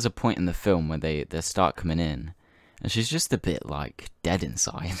I think there's a point in the film where they start coming in, and she's just a bit like dead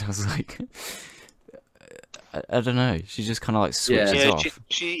inside. I was like, I don't know. She just kind of like switches off.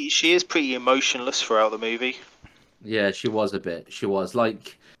 She is pretty emotionless throughout the movie. Yeah, she was a bit. She was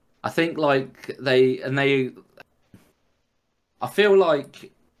like, I think like I feel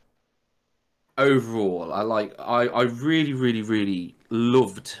like overall, I really, really, really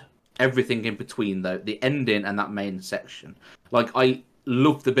loved everything in between though, the ending and that main section. Like I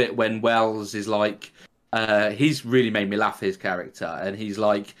loved the bit when Wells is like, he's really made me laugh, his character, and he's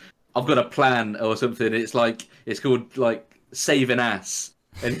like, I've got a plan or something. It's like, it's called like saving ass,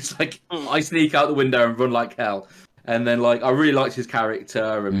 and it's like I sneak out the window and run like hell. And then like I really liked his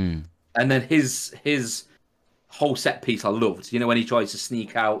character, and then his whole set piece I loved. You know, when he tries to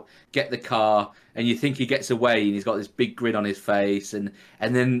sneak out, get the car, and you think he gets away, and he's got this big grin on his face, and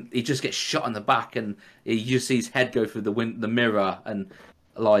then he just gets shot in the back, and you just see his head go through the mirror, and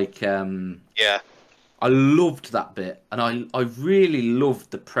like yeah, I loved that bit, and I really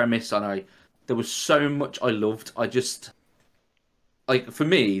loved the premise, and there was so much I loved. I just like, for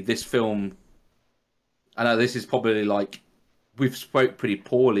me, this film. I know this is probably like, we've spoke pretty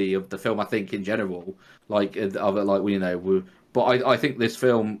poorly of the film, I think, in general, like of it, like, you know, but I think this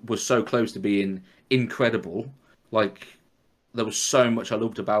film was so close to being incredible. Like, there was so much I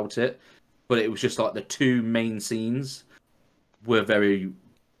loved about it, but it was just like the two main scenes were very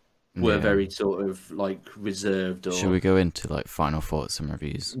sort of like reserved. Or... Should we go into like final thoughts and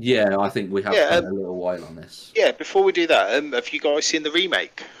reviews? Yeah, I think we have spent a little while on this. Yeah, before we do that, have you guys seen the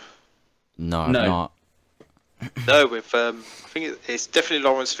remake? No, I've not. No, with I think it's definitely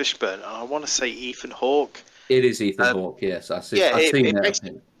Lawrence Fishburne, and I want to say Ethan Hawke. It is Ethan Hawke, yes. I've seen it.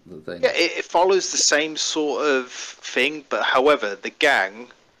 Yeah, it follows the same sort of thing, but however, the gang,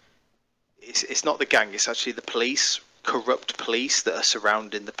 it's not the gang, it's actually the police, corrupt police that are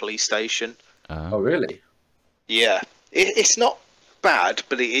surrounding the police station. Oh, really? Yeah, it's not bad,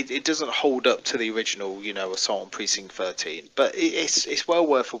 but it doesn't hold up to the original, you know, Assault on Precinct 13. But it's well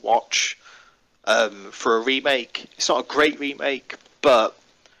worth a watch. For a remake, it's not a great remake, but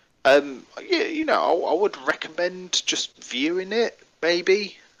yeah, you know, I would recommend just viewing it.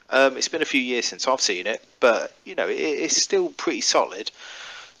 Maybe it's been a few years since I've seen it, but you know, it's still pretty solid.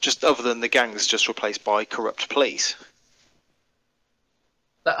 Just other than the gang's just replaced by corrupt police.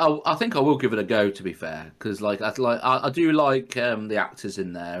 I think I will give it a go, to be fair, because like I do like the actors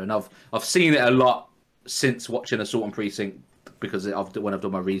in there, and I've seen it a lot since watching Assault on Precinct, because when I've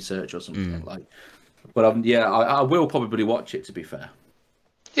done my research or something like. But yeah, I will probably watch it, to be fair.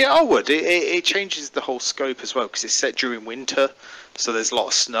 Yeah, I would. It changes the whole scope as well, because it's set during winter, so there's a lot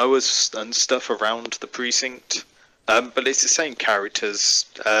of snow and stuff around the precinct. But it's the same characters,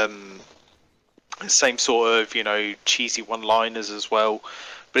 same sort of, you know, cheesy one-liners as well.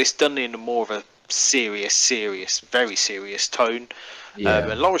 But it's done in a more of a serious, very serious tone.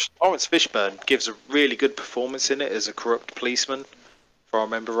 Yeah. And Lawrence Fishburne gives a really good performance in it as a corrupt policeman, if I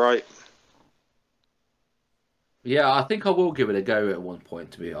remember right. Yeah, I think I will give it a go at one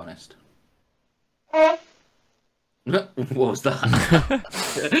point, to be honest. What was that?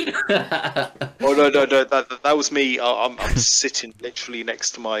 Oh no! That was me. I'm sitting literally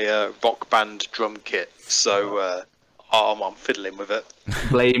next to my rock band drum kit, so I'm fiddling with it.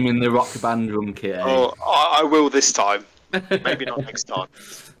 Blaming the rock band drum kit. Eh? Oh, I will this time. Maybe not next time.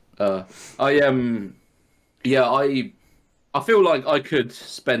 I feel like I could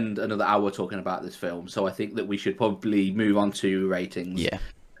spend another hour talking about this film, so I think that we should probably move on to ratings. Yeah.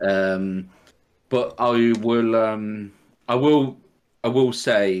 But I will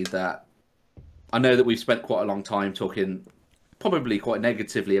say that I know that we've spent quite a long time talking, probably quite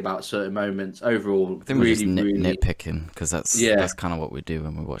negatively, about certain moments. Overall, I think we're just nitpicking, because that's kind of what we do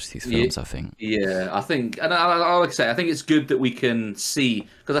when we watch these films. I think. Yeah, I think, and I like to say, I think it's good that we can see,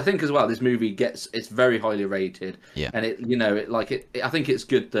 because I think as well this movie it's very highly rated. Yeah. And I think it's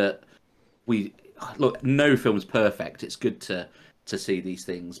good that we look. No film's perfect. It's good to see these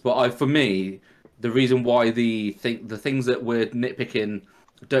things, but for me, the reason why the things that we're nitpicking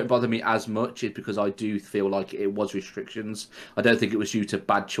don't bother me as much is because I do feel like it was restrictions. I don't think it was due to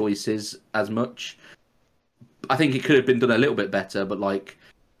bad choices as much. I think it could have been done a little bit better, but like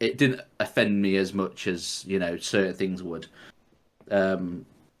it didn't offend me as much as, you know, certain things would.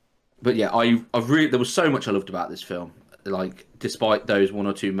 But yeah, there was so much I loved about this film, like despite those one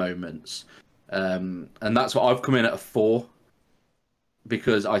or two moments, and that's what I've come in at a 4,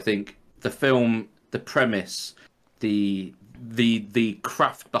 because I think the film, the premise, the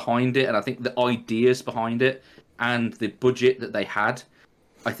craft behind it, and I think the ideas behind it and the budget that they had,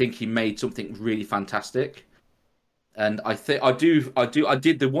 I think he made something really fantastic. And I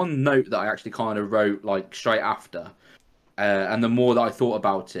did the one note that I actually kind of wrote like straight after, and the more that I thought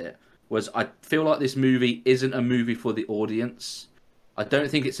about it was, I feel like this movie isn't a movie for the audience. I don't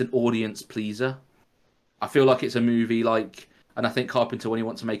think it's an audience pleaser. I feel like it's a movie like, and I think Carpenter, when he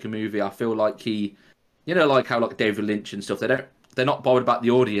wants to make a movie, I feel like he, you know, like how like David Lynch and stuff, they're not bothered about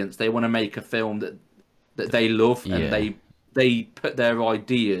the audience. They want to make a film that they love, and they put their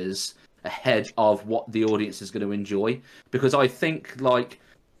ideas ahead of what the audience is going to enjoy. Because I think like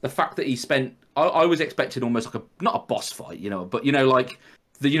the fact that he spent, I was expecting almost like not a boss fight, you know, but you know, like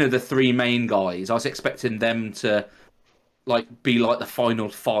the three main guys. I was expecting them to like be like the final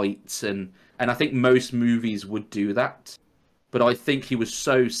fights, and I think most movies would do that. But I think he was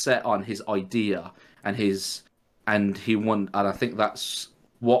so set on his idea and I think that's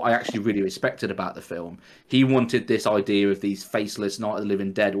what I actually really respected about the film. He wanted this idea of these faceless Night of the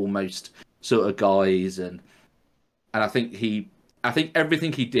Living Dead almost sort of guys, and I think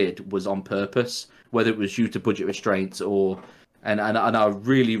everything he did was on purpose, whether it was due to budget restraints or and I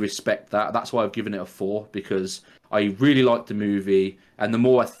really respect that. That's why I've given it a 4, because I really liked the movie, and the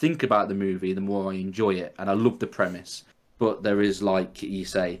more I think about the movie, the more I enjoy it, and I love the premise. But there is, like you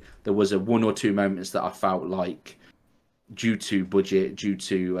say, there was a 1 or 2 moments that I felt like, due to budget, due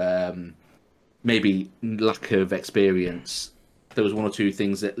to maybe lack of experience, there was 1 or 2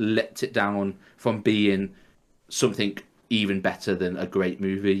 things that let it down from being something even better than a great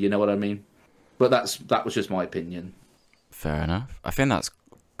movie. You know what I mean? But that was just my opinion. Fair enough. I think that's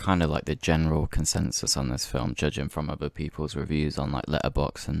kind of like the general consensus on this film, judging from other people's reviews on like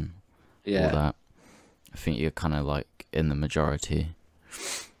Letterboxd and all that. I think you're kind of like in the majority.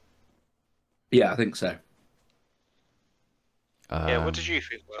 Yeah, I think so. What did you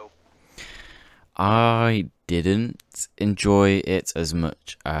think, Will? I didn't enjoy it as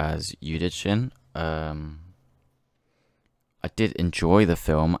much as you did, Shin. I did enjoy the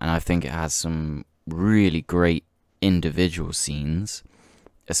film, and I think it has some really great individual scenes,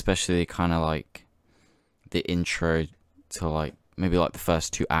 especially kind of like the intro to like maybe like the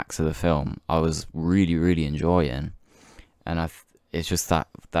first 2 acts of the film. I was really, really enjoying, and it's just that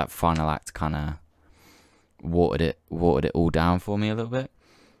final act kind of watered it all down for me a little bit.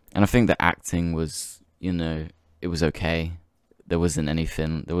 And I think the acting was, you know, it was okay. There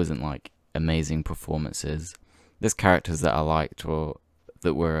wasn't like amazing performances. There's characters that I liked or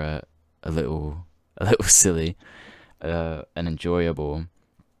that were a little silly and enjoyable.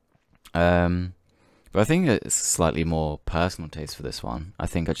 But I think it's a slightly more personal taste for this one. I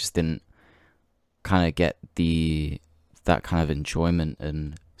think I just didn't kind of get that kind of enjoyment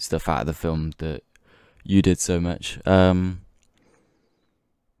and stuff out of the film that you did so much. But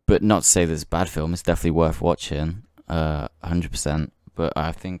not to say this is a bad film. It's definitely worth watching, 100%. But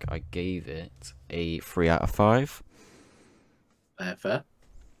I think I gave it a 3 out of 5. Fair.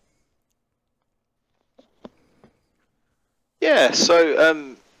 Yeah,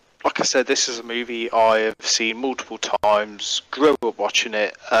 so like I said, this is a movie I have seen multiple times, grew up watching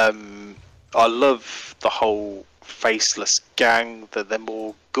it. I love the whole faceless gang, that they're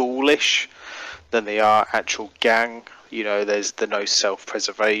more ghoulish than they are actual gang. You know, there's the no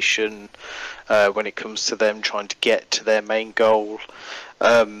self-preservation when it comes to them trying to get to their main goal.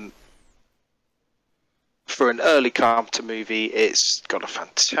 For an early Carpenter movie, it's got a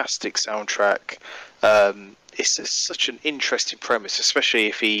fantastic soundtrack. It's such an interesting premise, especially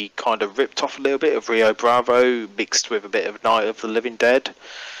if he kind of ripped off a little bit of Rio Bravo mixed with a bit of Night of the Living Dead.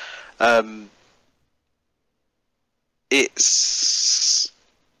 It's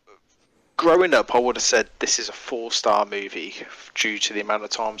growing up, I would have said this is a 4-star movie due to the amount of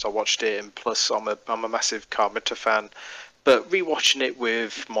times I watched it, and plus I'm a massive Carpenter fan. But rewatching it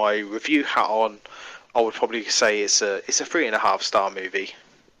with my review hat on, I would probably say it's a 3.5-star movie.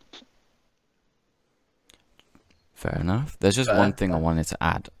 Fair enough. There's just one thing I wanted to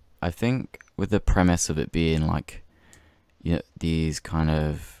add. I think with the premise of it being like, you know,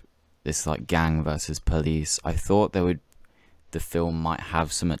 this like gang versus police, I thought the film might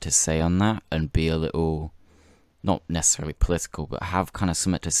have something to say on that and be a little, not necessarily political, but have kind of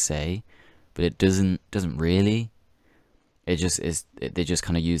something to say. But it doesn't really. It just is. They just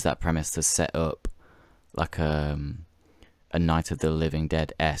kind of use that premise to set up like a Night of the Living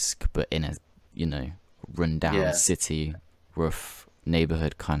Dead-esque, but in a, you know, run-down city, rough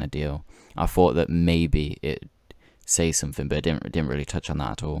neighborhood kind of deal. I thought that maybe it say something, but it didn't really touch on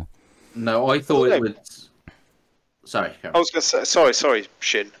that at all. No, I thought it would. Sorry, Karen. I was going to say, sorry,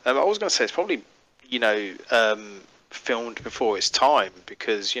 Shin. I was going to say it's probably, you know, filmed before its time,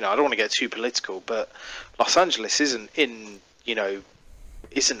 because I don't want to get too political, but Los Angeles isn't a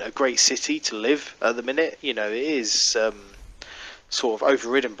great city to live at the minute. It is sort of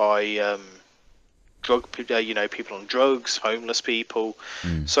overridden by people on drugs, homeless people.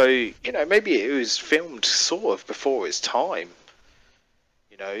 So maybe it was filmed sort of before its time.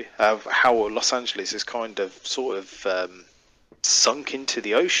 Of how Los Angeles is kind of sort of sunk into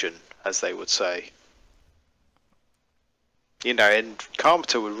the ocean, as they would say. And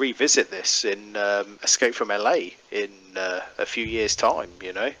Carpenter would revisit this in Escape from LA in a few years' time.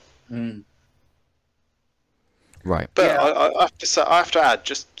 Right. But Yeah. I have to add,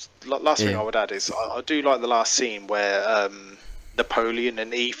 just last thing I would add is I do like the last scene where Napoleon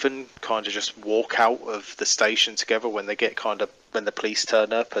and Ethan kind of just walk out of the station together when the police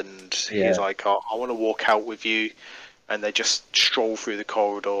turn up, and he's like, I want to walk out with you, and they just stroll through the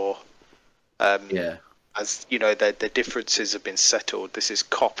corridor. As their differences have been settled. This is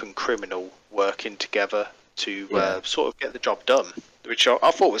cop and criminal working together to sort of get the job done, which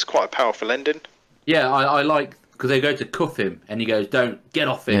I thought was quite a powerful ending. Yeah, I like, because they go to cuff him and he goes, "Don't get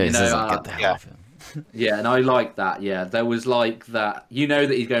off him," Get the hell off him. Yeah, and I like that. Yeah, there was like that.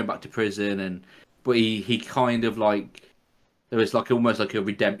 That he's going back to prison, but he kind of like, there was like almost like a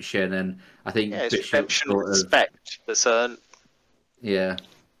redemption, and I think it's Bishop redemption, sort of, respect. That's yeah.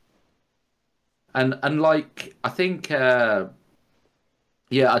 And like, I think I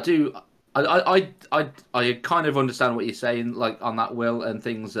do. I kind of understand what you're saying, like on that, Will, and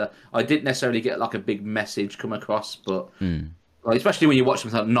things. I didn't necessarily get like a big message come across, but like, especially when you watch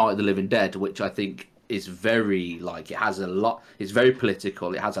something like Night of the Living Dead, which I think is very, like, it has a lot. It's very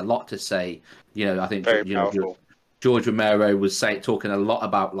political. It has a lot to say. I think very powerful. George Romero was talking a lot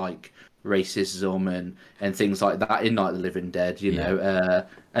about like racism and things like that in Night of the Living Dead.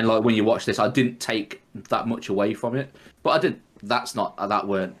 And like when you watch this, I didn't take that much away from it, but I did. That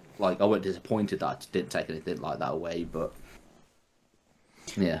weren't like, I wasn't disappointed that I didn't take anything like that away, but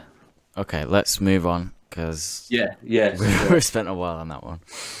yeah. Okay, let's move on, because we've spent a while on that one.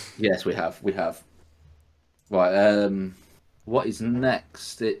 Yes, we have. Right. What is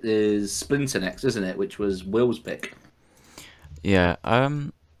next? It is Splinter next, isn't it? Which was Will's pick. Yeah.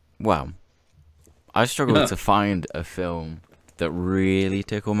 Well, I struggled to find a film that really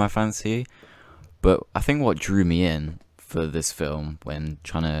tickled my fancy, but I think what drew me in for this film when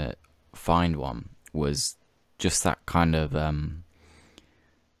trying to find one was just that kind of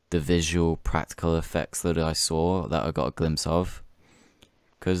the visual practical effects that I saw, that I got a glimpse of,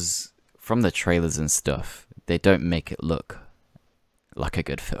 because from the trailers and stuff, they don't make it look like a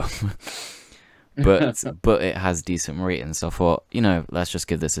good film. but it has decent ratings, so I thought, let's just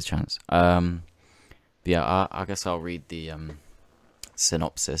give this a chance. Yeah, I guess I'll read the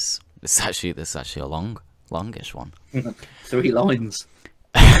synopsis. This is actually a longish one. 3 lines.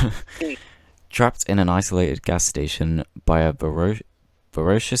 Trapped in an isolated gas station by a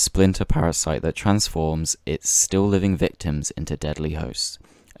ferocious splinter parasite that transforms its still living victims into deadly hosts,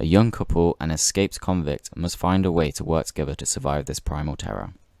 a young couple and escaped convict must find a way to work together to survive this primal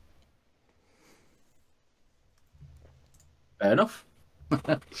terror. Fair enough.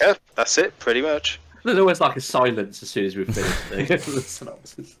 Yeah, that's it, pretty much. There's always like a silence as soon as we've finished the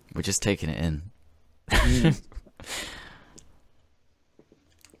synopsis. We're just taking it in.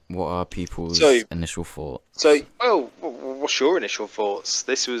 What are people's initial thoughts? So, well, what's your initial thoughts?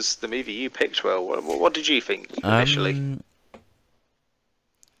 This was the movie you picked, Will. What did you think initially?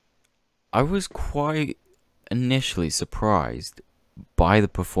 I was quite initially surprised by the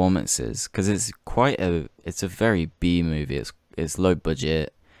performances, because it's a very B movie. It's low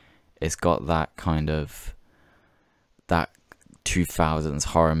budget. It's got that kind of that 2000s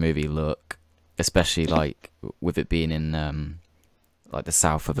horror movie look, especially like with it being in like the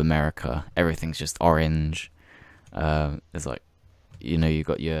south of America. Everything's just orange. There's like, you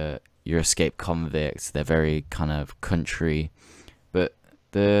got your escaped convicts. They're very kind of country, but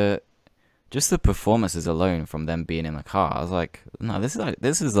just the performances alone from them being in the car, I was like, no,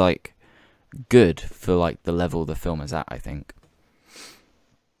 this is like good for like the level the film is at, I think.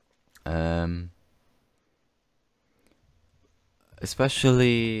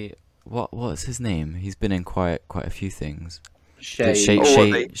 Especially what's his name? He's been in quite a few things. Shea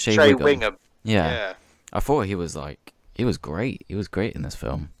Wingham. Yeah. I thought he was great. He was great in this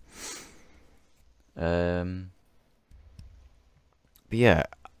film. But yeah,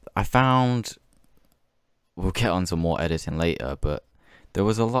 I found, we'll get on to more editing later, but there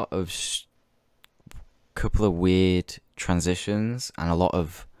was a lot of couple of weird transitions and a lot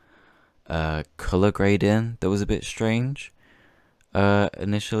of color grading that was a bit strange.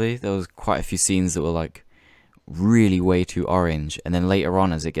 Initially, there was quite a few scenes that were like really way too orange, and then later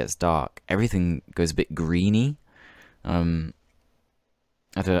on as it gets dark, everything goes a bit greeny. I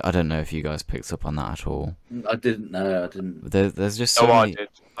don't know if you guys picked up on that at all. I didn't know. I didn't. There's just so I many. did,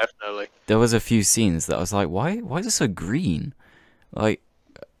 definitely. There was a few scenes that I was like, why is it so green? Like,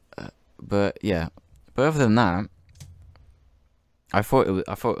 but yeah. But other than that, I thought it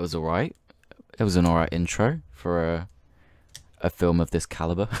was alright. It was an alright intro for a film of this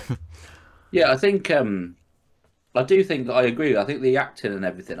caliber. Yeah, I think I do think I agree. I think the acting and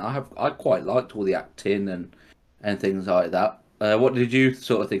everything. I quite liked all the acting and things like that. What did you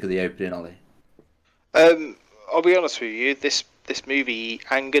sort of think of the opening, Ollie? I'll be honest with you. This movie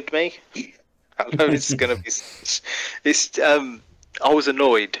angered me. I know it's gonna be. It's. I was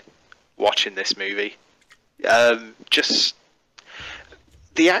annoyed watching this movie. Just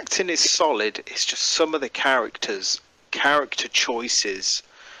the acting is solid. It's just some of the character choices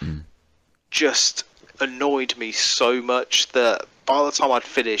just annoyed me so much that by the time I'd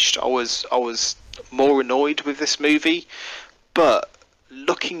finished, I was more annoyed with this movie. But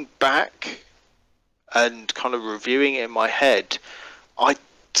looking back and kind of reviewing it in my head, I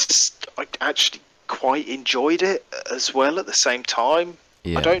actually quite enjoyed it as well at the same time.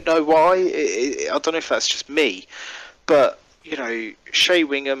 Yeah. I don't know why. I don't know if that's just me, but you know, Shea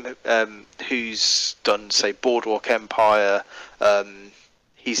Wingham, who's done say Boardwalk Empire,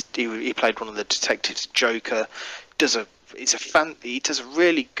 he played one of the detectives, Joker. He's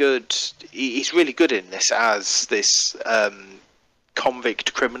really good in this as this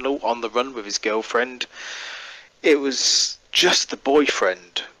convict criminal on the run with his girlfriend. It was just the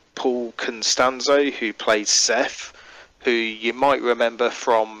boyfriend, Paul Constanzo, who plays Seth, who you might remember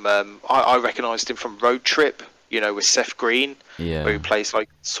from I recognised him from Road Trip, you know, with Seth Green, where he plays like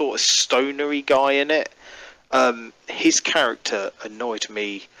sort of stonery guy in it. His character annoyed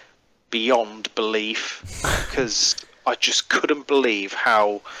me beyond belief because I just couldn't believe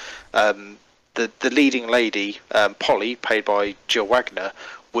how the leading lady, Polly, played by Jill Wagner,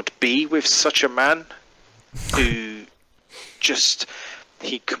 would be with such a man who just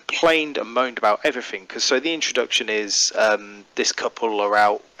he complained and moaned about everything. Because so the introduction is this couple are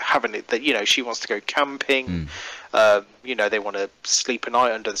out having it that, you know, she wants to go camping, you know, they want to sleep a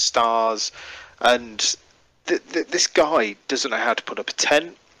night under the stars, and this guy doesn't know how to put up a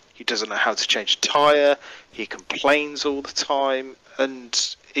tent. He doesn't know how to change a tire. He complains all the time,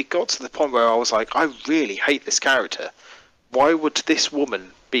 and it got to the point where I was like, I really hate this character. Why would this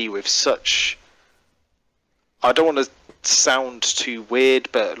woman be with such... I don't want to sound too weird,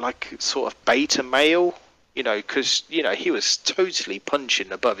 but like sort of beta male, you know, because, you know, he was totally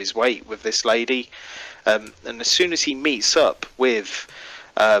punching above his weight with this lady. And as soon as he meets up with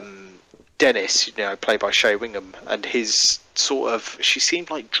Dennis, you know, played by Shea Wingham, and his sort of... She seemed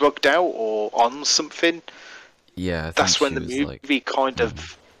like drugged out or on something. Yeah, that's when the movie kind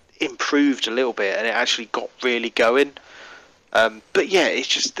of improved a little bit, and it actually got really going. But yeah, it's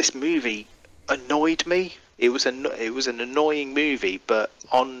just this movie annoyed me. It was an annoying movie, but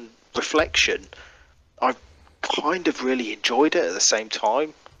on reflection, I kind of really enjoyed it at the same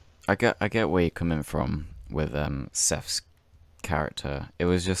time. I get where you're coming from with Seth's character. It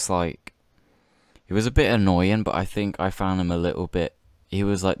was just like, he was a bit annoying, but I think I found him a little bit. He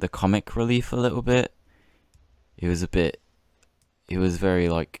was like the comic relief a little bit. He was very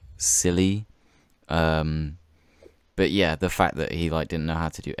like silly, but yeah, the fact that he like didn't know how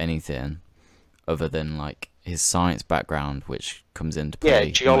to do anything other than like his science background, which comes into play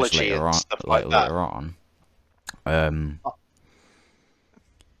geology later and on, stuff like that. later on.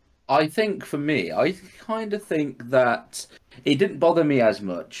 I think for me, I kind of think that it didn't bother me as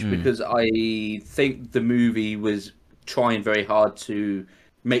much because I think the movie was trying very hard to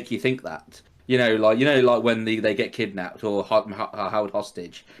make you think that. You know, like when they get kidnapped or held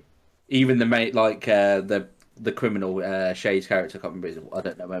hostage. Even the mate, like the criminal, Shay's character, I can't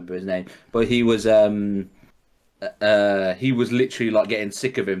remember his name, but he was literally like getting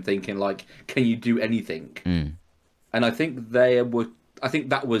sick of him, thinking like, "Can you do anything?" And I think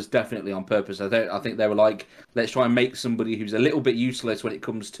that was definitely on purpose. I think they were like, let's try and make somebody who's a little bit useless when it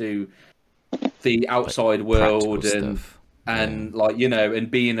comes to the outside world and like, you know, and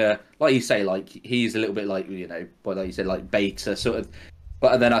being a, like you say, like he's a little bit like, you know, but like you said, like beta sort of.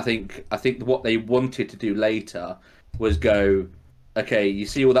 But then I think what they wanted to do later was go, okay, you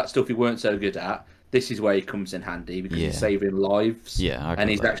see all that stuff you weren't so good at. This is where he comes in handy because he's saving lives. Yeah, and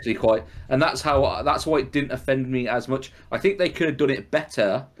he's actually quite, and that's why it didn't offend me as much. I think they could have done it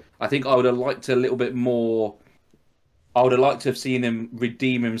better. I think I would have liked a little bit more. I would have liked to have seen him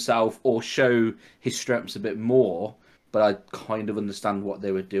redeem himself or show his strengths a bit more. But I kind of understand what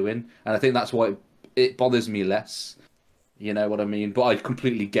they were doing, and I think that's why it bothers me less. You know what I mean? But I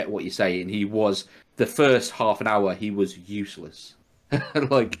completely get what you're saying. He was the first half an hour. He was useless.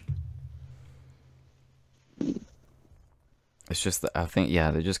 Like, it's just that I think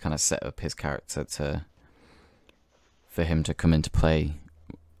they just kind of set up his character for him to come into play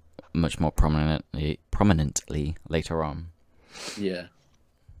much more prominently later on. Yeah.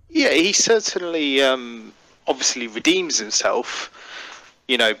 Yeah, he certainly obviously redeems himself.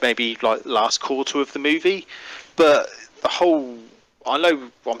 You know, maybe like last quarter of the movie, but the whole.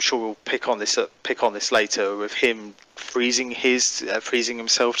 I'm sure we'll pick on this later with him freezing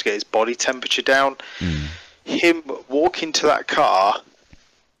himself to get his body temperature down. Him walking to that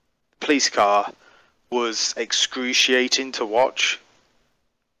police car, was excruciating to watch.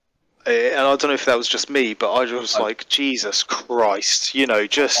 And I don't know if that was just me, but I was like, Jesus Christ, you know,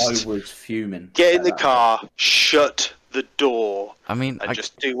 just. I was fuming. Get in the car, shut the door. I mean, and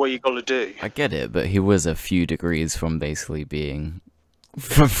just do what you got to do. I get it, but he was a few degrees from basically being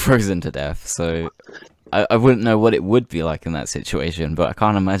frozen to death, so I wouldn't know what it would be like in that situation, but I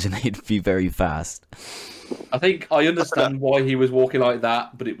can't imagine he'd be very fast. I think I understand why he was walking like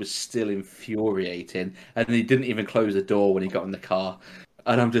that, but it was still infuriating. And he didn't even close the door when he got in the car.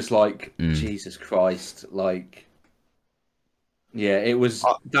 And I'm just like, Jesus Christ. Like, yeah, it was...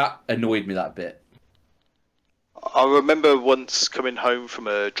 that annoyed me that bit. I remember once coming home from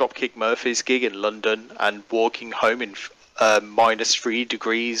a Dropkick Murphys gig in London and walking home in -3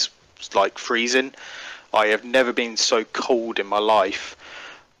 degrees, like freezing. I have never been so cold in my life,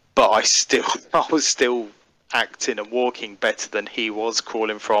 but I was still acting and walking better than he was,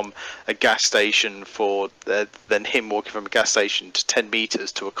 crawling from a gas station than him walking from a gas station to 10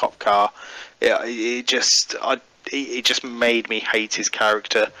 meters to a cop car. It just made me hate his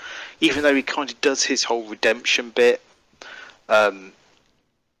character, even though he kind of does his whole redemption bit. And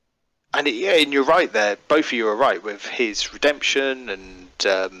you're right there. Both of you are right with his redemption and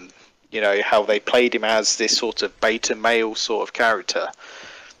you know how they played him as this sort of beta male sort of character.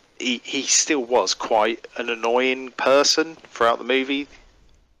 He still was quite an annoying person throughout the movie.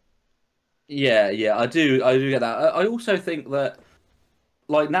 Yeah, I do get that. I also think that,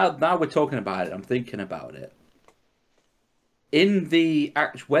 like, now we're talking about it, I'm thinking about it.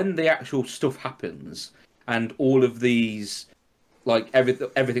 When the actual stuff happens and all of these, like,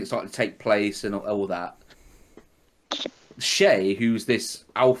 everything's starting to take place and all that, Shay, who's this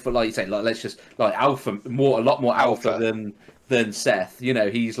alpha, like you say, like, let's just, like, a lot more alpha than Seth. You know,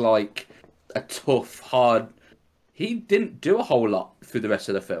 he's like a tough, hard. He didn't do a whole lot through the rest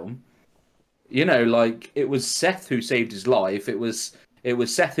of the film. You know, like, it was Seth who saved his life. It was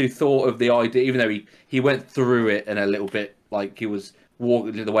Seth who thought of the idea, even though he went through it and a little bit, like, he was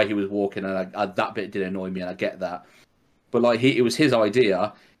walking the way he was walking, and that bit did annoy me, and I get that. But like, it was his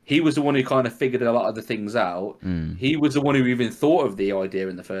idea. He was the one who kind of figured a lot of the things out. He was the one who even thought of the idea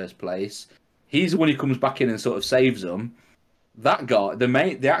in the first place. He's the one who comes back in and sort of saves them. That guy,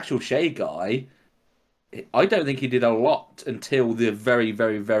 the actual Shay guy, I don't think he did a lot until the very,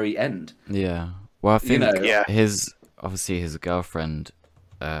 very, very end. Yeah. Well, I think his girlfriend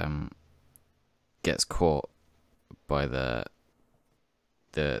gets caught by the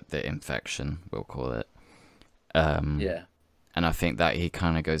infection, we'll call it. And I think that he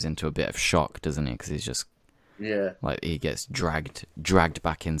kind of goes into a bit of shock, doesn't he? Because he's just like, he gets dragged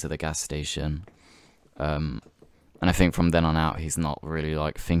back into the gas station. And I think from then on out, he's not really,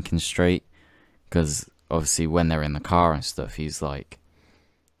 like, thinking straight, because obviously when they're in the car and stuff, he's kind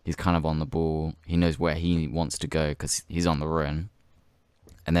of on the ball. He knows where he wants to go because he's on the run.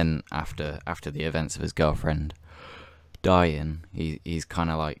 And then after the events of his girlfriend dying, he's kind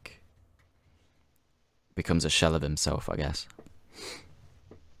of like becomes a shell of himself, I guess.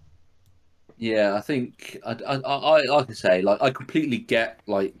 Yeah, I think I like I say, like, I completely get,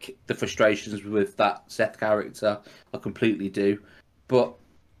 like, the frustrations with that Seth character. I completely do, but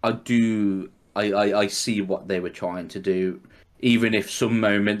I see what they were trying to do, even if some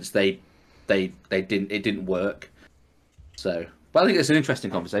moments it didn't work. So, but I think it's an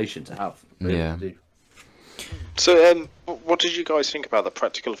interesting conversation to have. Really, yeah. to do. So, what did you guys think about the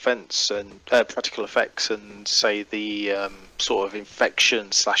practical effects and say the sort of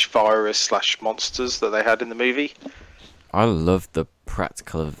infection/virus/monsters that they had in the movie? I love the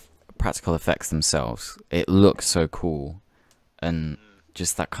practical effects themselves. It looks so cool, and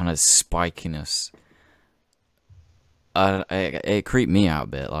just that kind of spikiness. It creeped me out a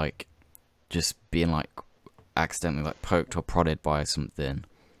bit, like just being like accidentally like poked or prodded by something,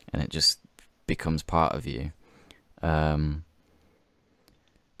 and it just becomes part of you. The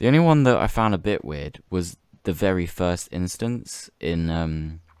only one that I found a bit weird was the very first instance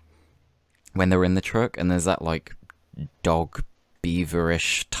in when they were in the truck, and there's that like dog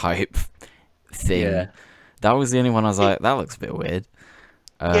beaverish type thing. Yeah. That was the only one I was like, that looks a bit weird.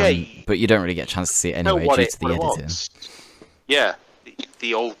 But you don't really get a chance to see it anyway due to the editing. Yeah,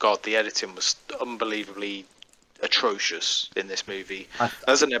 the editing was unbelievably atrocious in this movie.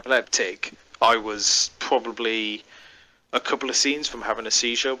 As an epileptic, I was probably a couple of scenes from having a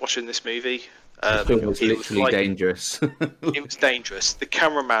seizure watching this movie. It was literally dangerous. It was dangerous. The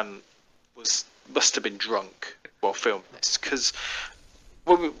cameraman must have been drunk while filming this, because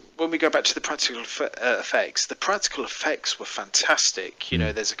when we go back to the practical effects, the practical effects were fantastic. You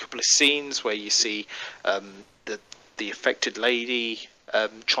know, there's a couple of scenes where you see the affected lady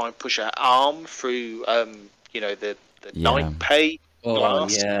try and push her arm through the night pay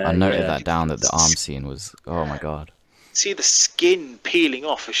glass. I noted that down, that the arm scene was, oh my god. See the skin peeling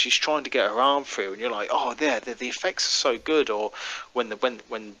off as she's trying to get her arm through, and you're like, oh, the effects are so good. Or when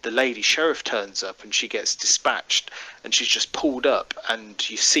the lady sheriff turns up and she gets dispatched and she's just pulled up and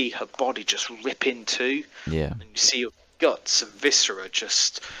you see her body just rip in two, and you see her guts and viscera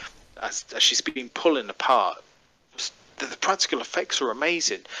just as she's been pulling apart. The practical effects are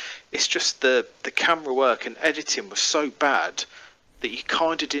amazing. It's just the camera work and editing was so bad that you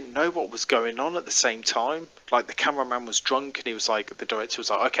kind of didn't know what was going on at the same time. Like, the cameraman was drunk and the director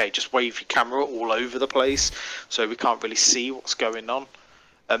was like, okay, just wave your camera all over the place so we can't really see what's going on.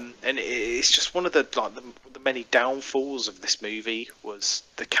 And it's just one of the many downfalls of this movie was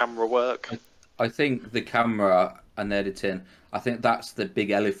the camera work. I think the camera and editing, I think that's the big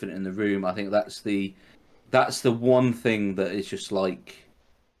elephant in the room. I think that's the one thing that is just like,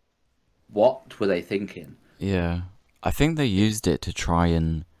 what were they thinking? Yeah. I think they used it to try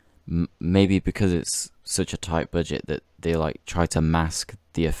and maybe because it's such a tight budget that they like try to mask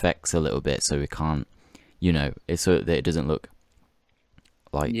the effects a little bit so we can't, it's so that it doesn't look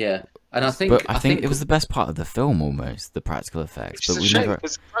like. Yeah, and I think it was the best part of the film almost, the practical effects. But we never.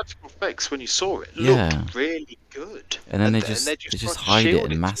 Because the practical effects when you saw it looked really good. And then they just hide it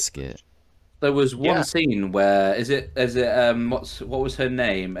and mask it. There was one scene where what was her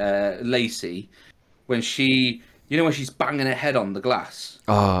name? Lacey, when she. When she's banging her head on the glass.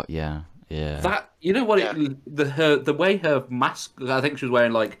 Oh yeah. That the way her mask. I think she was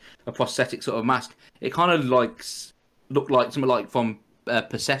wearing like a prosthetic sort of mask. It kind of like looked like something like from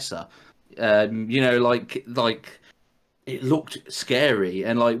Possessor. Like it looked scary,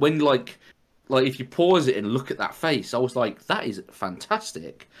 and like when like if you pause it and look at that face, I was like, that is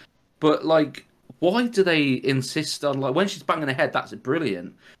fantastic. But like, why do they insist on like when she's banging her head? That's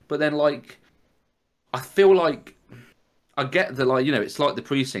brilliant. But then like, I feel like. I get that, like, it's like the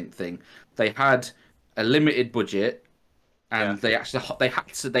precinct thing. They had a limited budget, and they had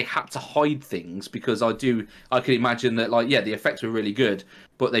to hide things because I can imagine that, like, the effects were really good,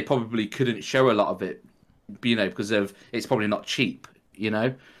 but they probably couldn't show a lot of it, because it's probably not cheap,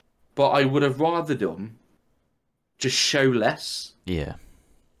 But I would have rather done just show less. Yeah.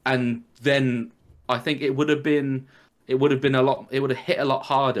 And then I think it would have hit a lot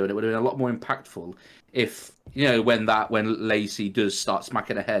harder, and it would have been a lot more impactful if when Lacey does start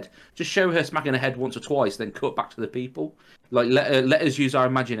smacking her head, just show her smacking her head once or twice, then cut back to the people. Like let us use our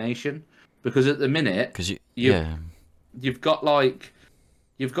imagination, because at the minute, you've got like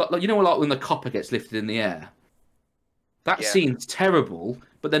like when the copper gets lifted in the air. That scene's terrible,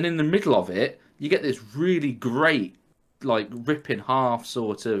 but then in the middle of it, you get this really great like rip in half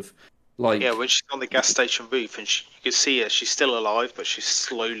sort of. Like, when she's on the gas station roof and you can see her, she's still alive, but she's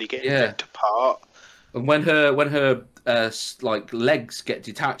slowly getting ripped apart. And when her like legs get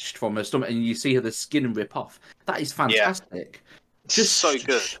detached from her stomach and you see her the skin rip off, that is fantastic. Just so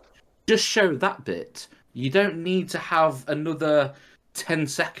good. Just show that bit. You don't need to have another 10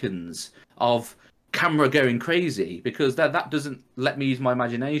 seconds of camera going crazy, because that doesn't let me use my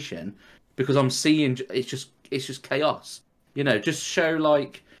imagination, because I'm seeing it's just chaos. Just show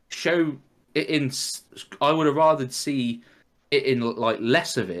it in. I would have rather see it in like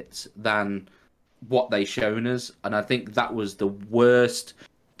less of it than what they shown us, and I think that was the worst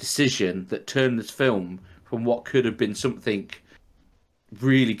decision that turned this film from what could have been something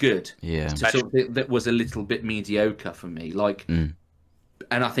really good to something that was a little bit mediocre for me. Like, and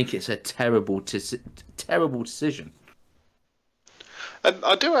I think it's a terrible decision.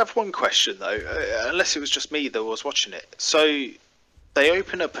 I do have one question though, unless it was just me that was watching it. So they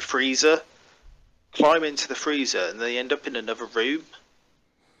open up a freezer, climb into the freezer, and they end up in another room.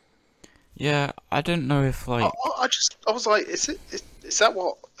 Yeah, I don't know if like I was like, is that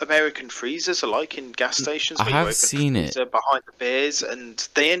what American freezers are like in gas stations? I Where you have open seen the it. freezer behind the beers, and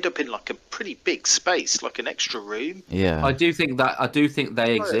they end up in like a pretty big space, like an extra room. I Yeah, do think they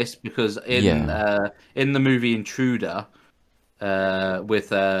Right. exist because yeah, in the movie Intruder, with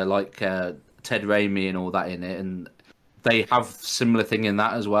Ted Raimi and all that in it, and they have similar thing in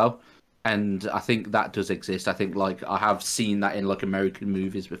that as well. And I think that does exist. I think like I have seen that in like American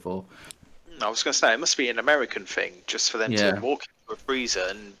movies before. I was going to say it must be an American thing, just for them to Yeah. walk into a freezer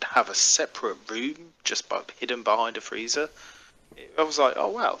and have a separate room just hidden behind a freezer. I was like, oh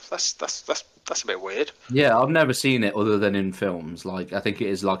wow, that's a bit weird. Yeah, I've never seen it other than in films. Like I think it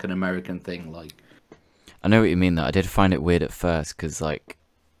is like an American thing. Like I know what you mean though. I did find it weird at first because like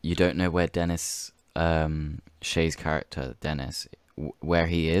you don't know where Dennis, Shay's character Dennis, where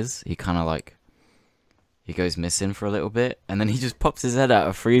he is. He kind of like he goes missing for a little bit, and then he just pops his head out of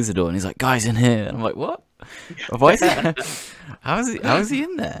a freezer door, and he's like, "Guys, in here!" And I'm like, "What? Why is he? How is he? How is he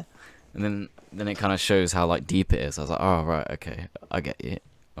in there?" And then it kind of shows how like deep it is. I was like, "Oh right, okay, I get you."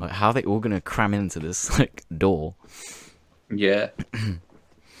 Like, how are they all gonna cram into this like door? yeah,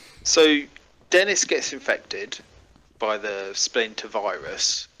 So Dennis gets infected by the Splinter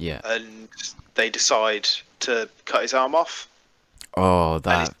virus, Yeah. and they decide to cut his arm off. Oh, And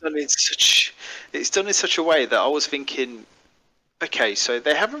that. it's done in such a way that I was thinking, okay, so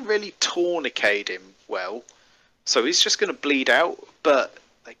they haven't really tourniqueted him well, so he's just going to bleed out. But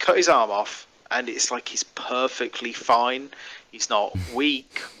they cut his arm off, and it's like he's perfectly fine. He's not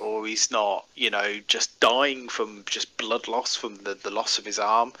weak, or he's not, just dying from just blood loss from the loss of his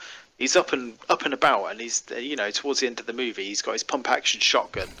arm. He's up and about, and he's, towards the end of the movie, he's got his pump action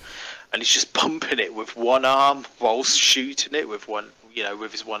shotgun, and he's just pumping it with one arm whilst shooting it with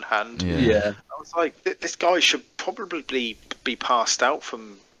with his one hand. Yeah. yeah, I was like, this guy should probably be passed out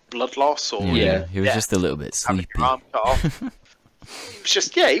from blood loss, or Yeah. He was just a little bit having sleepy. your arm cut off. He was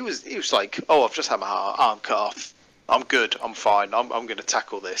just, he was like, oh, I've just had my arm cut off. I'm good. I'm fine. I'm going to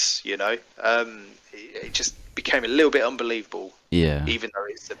tackle this. It just became a little bit unbelievable, Yeah. even though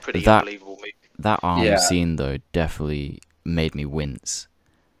it's a pretty That- unbelievable movie. That arm Yeah. scene though definitely made me wince.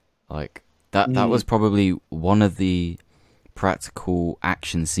 Like that was probably one of the practical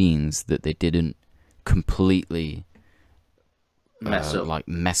action scenes that they didn't completely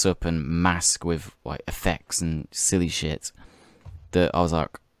mess up and mask with like effects and silly shit. That I was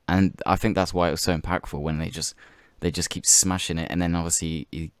like, and I think that's why it was so impactful when they just keep smashing it, and then obviously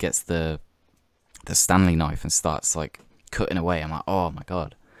he gets the Stanley knife and starts like cutting away. I'm like, oh my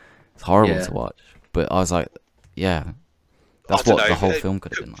god, it's horrible Yeah. to watch. But I was like, yeah, that's I don't what the know, whole film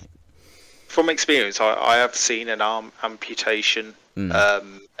could have been like. From experience, I have seen an arm amputation, and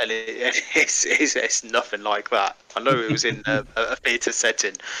it's nothing like that. I know it was in a theatre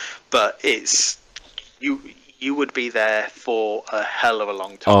setting, but it's you would be there for a hell of a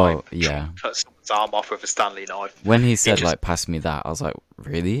long time. Oh, yeah. trying to cut someone's arm off with a Stanley knife. When he said just- like, pass me that, I was like,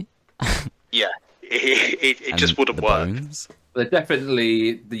 really? Yeah, it And just wouldn't the work. bones? There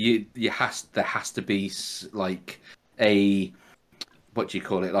definitely there has to be like a what do you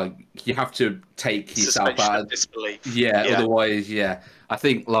call it? Like you have to take yourself Suspension out. of disbelief. Yeah, otherwise, yeah. I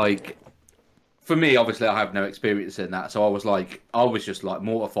think like for me, obviously, I have no experience in that, so I was just like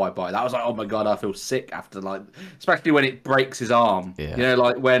mortified by that. I was like, oh my god, I feel sick after like, especially when it breaks his arm. Yeah. You know,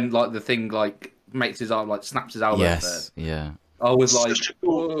 like when like the thing like makes his arm like snaps his elbow. Yes, yeah. I was It's like,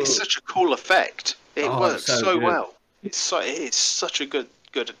 it's such a cool effect. It Oh, works so so good. well. It's such a good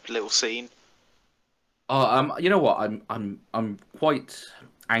little scene. you know what? I'm quite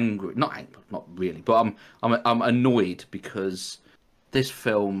angry. Not angry, not really, but I'm annoyed because this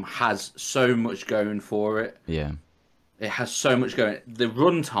film has so much going for it. Yeah. It has so much going. The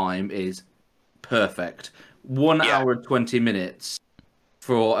runtime is perfect. 1 Yeah. hour and 20 minutes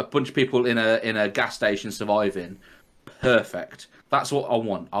for a bunch of people in a gas station surviving. Perfect. That's what I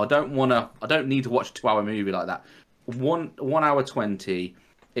want. I don't need to watch a 2 hour movie like that. 1 hour 20.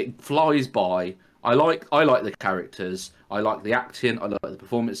 It flies by. I like the characters. I like the acting. I like the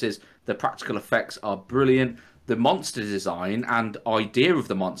performances. The practical effects are brilliant. The monster design and idea of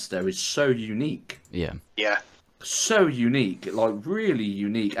the monster is so unique. Yeah. Yeah. So unique, like really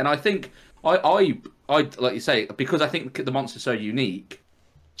unique. And I think I like you say, because I think the monster's so unique,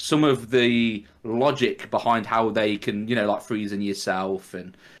 some of the logic behind how they can, like freezing yourself,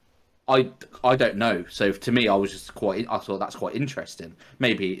 and I don't know. So to me, I thought that's quite interesting.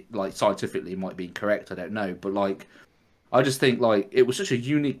 Maybe like scientifically it might be incorrect, I don't know, but like I just think like it was such a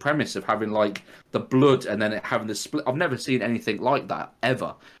unique premise of having like the blood and then it having the split. I've never seen anything like that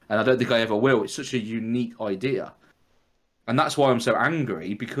ever, and I don't think I ever will. It's such a unique idea. And that's why I'm so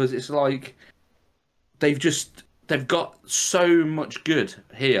angry, because it's like they've got so much good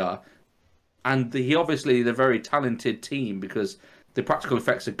here, and they're a very talented team, because the practical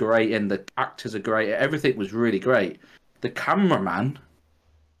effects are great and the actors are great. Everything was really great. The cameraman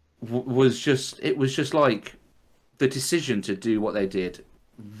was just like the decision to do what they did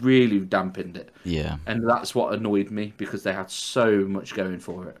really dampened it. Yeah. And that's what annoyed me, because they had so much going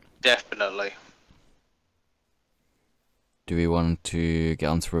for it. Definitely. Do we want to get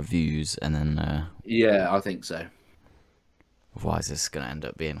onto reviews and then? Yeah, I think so. Otherwise, this is going to end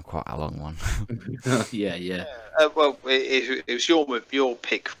up being quite a long one. Yeah. Well, it was your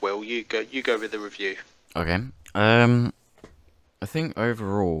pick, Will. You go with the review. Okay. I think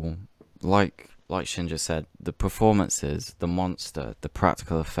overall, like Shin just said, the performances, the monster, the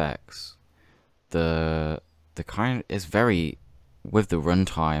practical effects, the kind is very, with the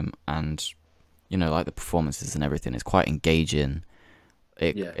runtime and, you know, like the performances and everything, it's quite engaging.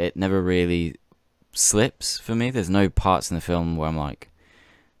 It never really slips for me. There's no parts in the film where I'm like,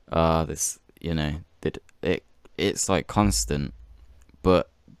 this, you know, it's like constant, but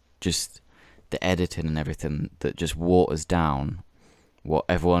just the editing and everything that just waters down what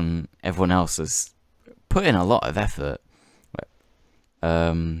everyone else has put in a lot of effort.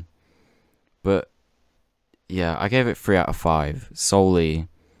 But yeah, I gave it 3 out of 5 solely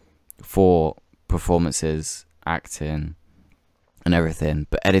for performances, acting, and everything.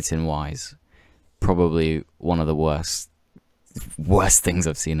 But editing wise, probably one of the worst things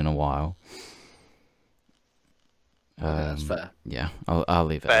I've seen in a while. That's fair. Yeah, I'll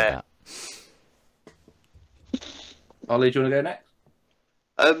leave it at that. Ollie, do you want to go next?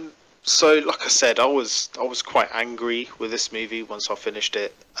 So like I said, I was quite angry with this movie once I finished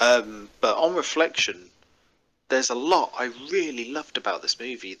it. But on reflection, there's a lot I really loved about this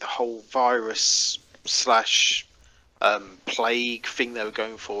movie. The whole virus slash plague thing they were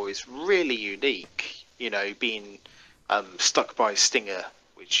going for is really unique. You know, being stuck by a stinger,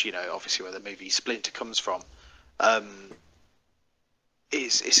 which, you know, obviously where the movie Splinter comes from.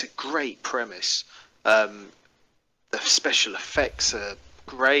 It's a great premise. The special effects are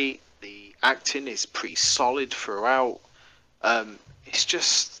great. The acting is pretty solid throughout. It's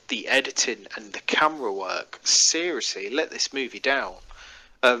just the editing and the camera work. Seriously, let this movie down.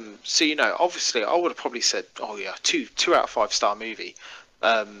 So, you know, obviously I would have probably said, oh yeah, 2 out of 5 star movie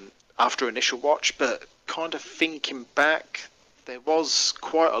after initial watch. But kind of thinking back, there was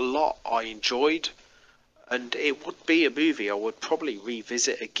quite a lot I enjoyed. And it would be a movie I would probably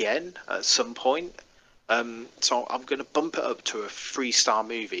revisit again at some point. So I'm going to bump it up to a 3-star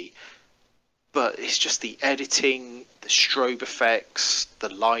movie. But it's just the editing, the strobe effects, the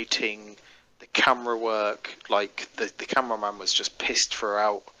lighting, the camera work. Like, the cameraman was just pissed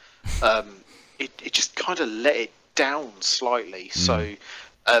throughout. It just kind of let it down slightly. So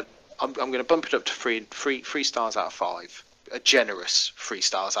I'm going to bump it up to 3 stars out of 5. A generous 3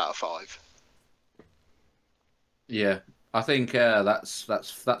 stars out of 5. Yeah, I think that's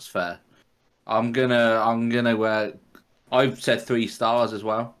fair. I'm gonna I've said 3 stars as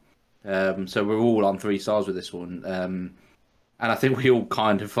well. So we're all on 3 stars with this one. And I think we all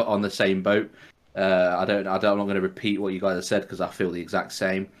kind of on the same boat. I'm not going to repeat what you guys have said, because I feel the exact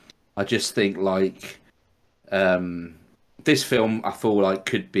same. I just think like this film, I feel like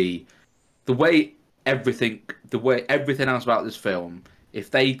could be the way everything else about this film.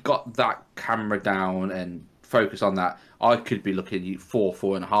 If they got that camera down and focus on that, I could be looking at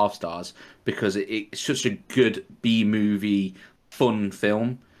 4.5 stars, because it's such a good B movie fun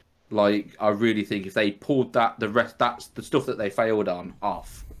film. Like, I really think if they pulled that's the stuff that they failed on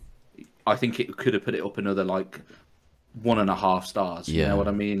off, I think it could have put it up another like 1.5 stars. Yeah. You know what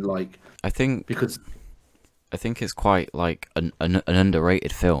I mean? Like, I think it's quite like an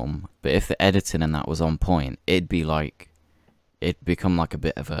underrated film, but if the editing and that was on point, it'd become like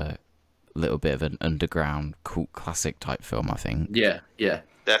a little bit of an underground cult classic type film, I think. Yeah.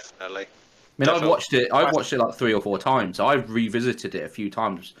 Definitely. I mean, I've watched it like 3 or 4 times. So I've revisited it a few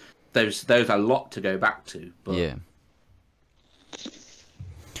times. There's a lot to go back to. But... yeah.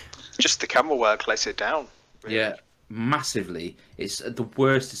 Just the camera work lets it down. Really. Yeah, massively. It's the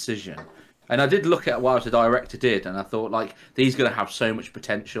worst decision. And I did look at what the director did, and I thought, like, these going to have so much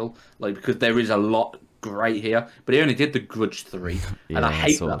potential, like, because there is a lot great here. But he only did The Grudge 3, and I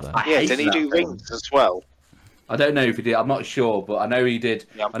hate that. Did he do Rings as well? I don't know if he did. I'm not sure, but I know he did.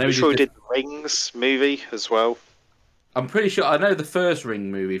 Yeah, I'm pretty sure he did the Rings movie as well. I'm pretty sure. I know the first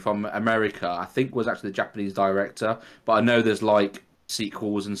Ring movie from America, I think, was actually the Japanese director. But I know there's like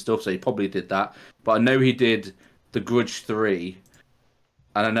sequels and stuff, so he probably did that. But I know he did The Grudge 3,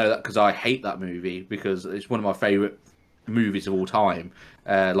 and I know that because I hate that movie, because it's one of my favorite movies of all time,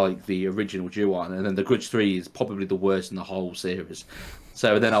 like the original Ju-on, and then The Grudge 3 is probably the worst in the whole series.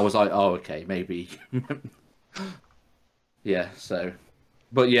 So then I was like, oh, okay, maybe. Yeah, so.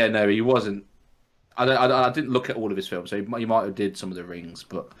 But yeah, no, he wasn't. I didn't look at all of his films, so he might have did some of the Rings,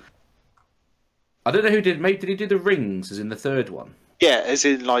 but I don't know who did. Maybe did he do the Rings as in the third one? Yeah, as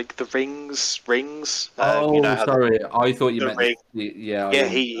in like the rings. Oh, You know how sorry, I thought you the meant ring. yeah. Yeah,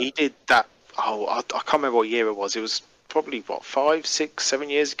 he did that. Oh, I can't remember what year it was. It was probably what 5, 6, 7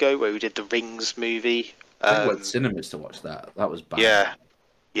 years ago where we did the Rings movie. I think we went to cinemas to watch that. That was bad. Yeah,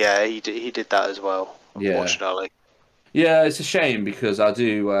 yeah, he did that as well. Yeah. Unfortunately. Yeah, it's a shame because I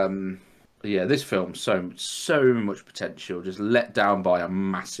do. Yeah, this film so much potential, just let down by a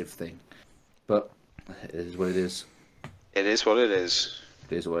massive thing. But it is what it is. It is what it is.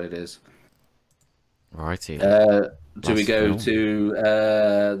 It is what it is. Righty. Do we go to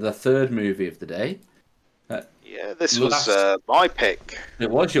the third movie of the day? Yeah, this was my pick. It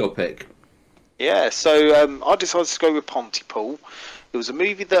was your pick. Yeah, so I decided to go with Pontypool. It was a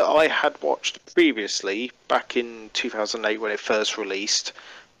movie that I had watched previously back in 2008 when it first released,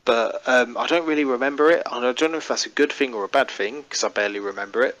 but I don't really remember it, and I don't know if that's a good thing or a bad thing because I barely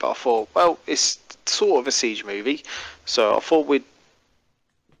remember it. But I thought, well, it's sort of a siege movie, so I thought we'd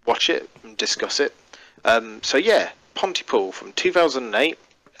watch it and discuss it. So yeah, Pontypool from 2008,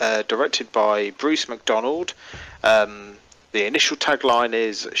 directed by Bruce McDonald. The initial tagline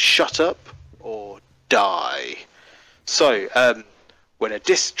is "Shut up or die." So, when a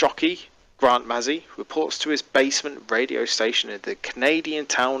disc jockey, Grant Mazzy, reports to his basement radio station in the Canadian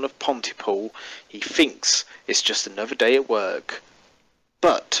town of Pontypool, he thinks it's just another day at work.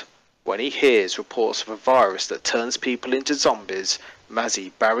 But when he hears reports of a virus that turns people into zombies,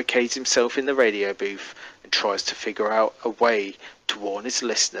 Mazzy barricades himself in the radio booth and tries to figure out a way to warn his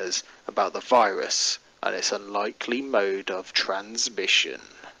listeners about the virus and its unlikely mode of transmission.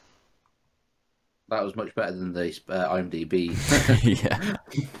 That was much better than the IMDb. Yeah.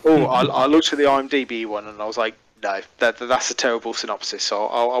 Oh, I looked at the IMDb one and I was like, no, that's a terrible synopsis. So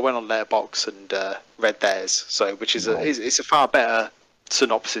I went on Letterboxd and read theirs. So which is it's a far better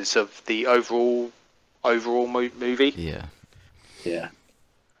synopsis of the overall movie. Yeah. Yeah.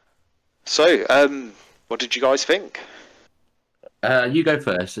 So, what did you guys think? You go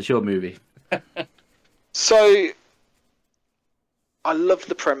first. It's your movie. So, I love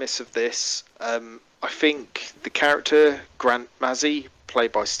the premise of this. I think the character Grant Mazzy,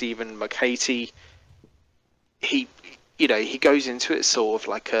 played by Stephen McHattie, he goes into it sort of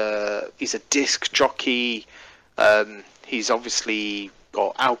like he's a disc jockey. He's obviously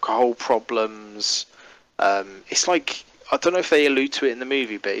got alcohol problems. It's like, I don't know if they allude to it in the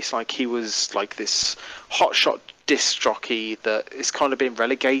movie, but it's like he was like this hotshot disc jockey that is kind of been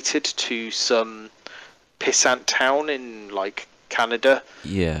relegated to some pissant town in like Canada.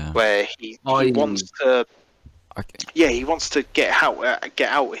 Yeah. Where he wants to. Yeah, he wants to get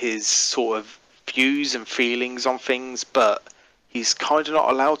out his sort of views and feelings on things, but he's kind of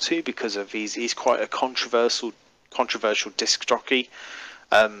not allowed to because of he's quite a controversial disc jockey.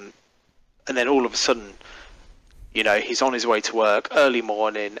 And then all of a sudden, he's on his way to work early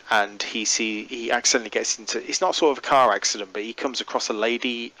morning, and he accidentally gets into, it's not sort of a car accident, but he comes across a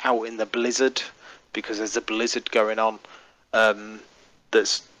lady out in the blizzard because there's a blizzard going on.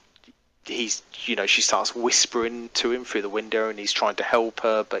 She starts whispering to him through the window, and he's trying to help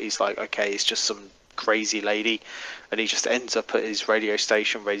her, but he's like, okay, it's just some crazy lady, and he just ends up at his radio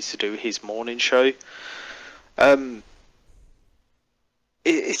station ready to do his morning show.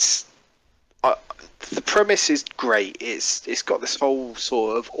 The premise is great. It's got this whole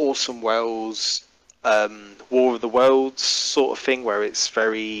sort of Orson Welles War of the Worlds sort of thing, where it's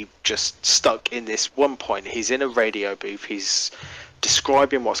very just stuck in this one point. He's in a radio booth, he's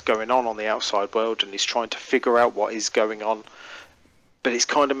describing what's going on the outside world, and he's trying to figure out what is going on, but it's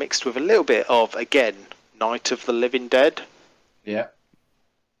kind of mixed with a little bit of, again, Night of the Living Dead. Yeah.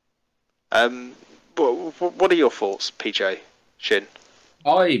 What are your thoughts, PJ? Shin?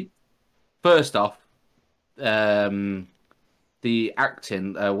 First off, the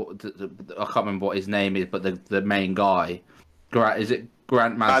acting, I can't remember what his name is, but the main guy, is it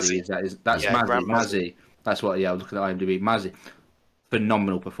Grant Mazzy? That's Mazzy. Grant Mazzy. That's what. Yeah, I was looking at IMDb. Mazzy,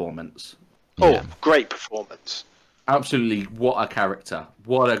 phenomenal performance. Oh, great performance! Absolutely, what a character!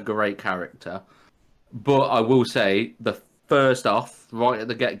 What a great character. But I will say, the first off, right at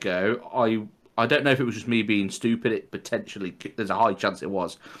the get go, I don't know if it was just me being stupid. It potentially, there's a high chance it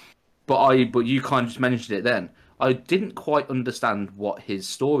was. But you kind of just mentioned it then. I didn't quite understand what his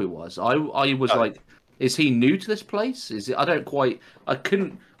story was. I was like, is he new to this place? I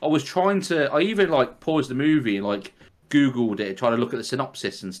was trying to, I even like paused the movie and like Googled it, tried to look at the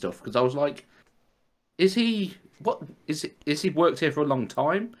synopsis and stuff, because I was like, is he worked here for a long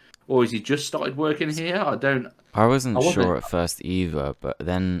time, or has he just started working here? I wasn't sure at first either, but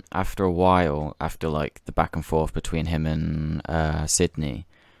then after a while, after like the back and forth between him and Sydney,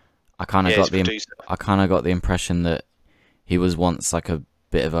 I kind of got the impression that he was once like a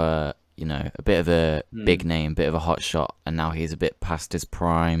bit of a big name, bit of a hot shot, and now he's a bit past his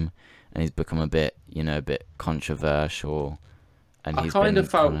prime, and he's become a bit controversial, and I kind of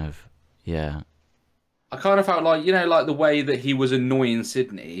felt like, like the way that he was annoying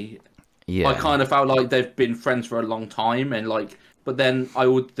Sydney. Yeah. I kind of felt like they've been friends for a long time, and like, but then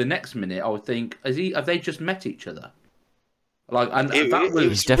the next minute I would think, have they just met each other? Like, and it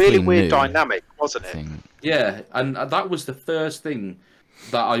was really weird dynamic, wasn't it? Yeah, and that was the first thing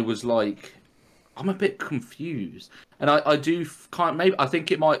that I was like, I'm a bit confused, and I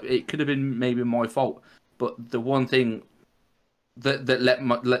think it could have been maybe my fault, but the one thing that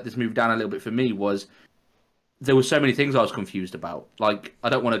let this move down a little bit for me was there were so many things I was confused about. Like, I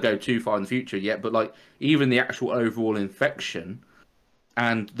don't want to go too far in the future yet, but like even the actual overall infection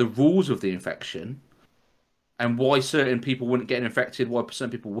and the rules of the infection and why certain people wouldn't get infected, why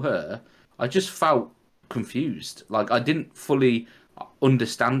certain people were, I just felt confused. Like, I didn't fully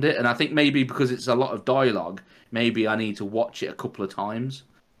understand it, and I think maybe because it's a lot of dialogue, maybe I need to watch it a couple of times.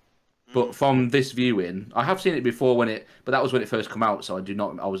 But from this viewing, I have seen it before but that was when it first came out, so I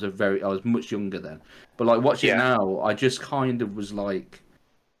was much younger then. But like watching it now, I just kind of was like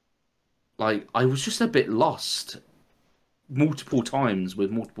I was just a bit lost multiple times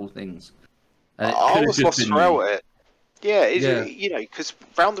with multiple things. I was lost throughout it. Yeah, because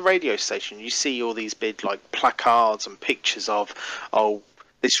around the radio station, you see all these big like placards and pictures of,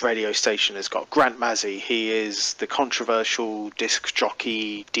 this radio station has got Grant Mazzy. He is the controversial disc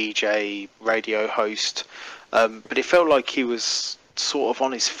jockey, DJ, radio host. But it felt like he was sort of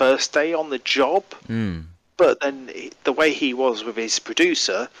on his first day on the job. But then the way he was with his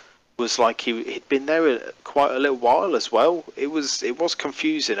producer was like he'd been there quite a little while as well. It was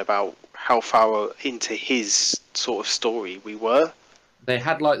confusing about how far into his sort of story we were. They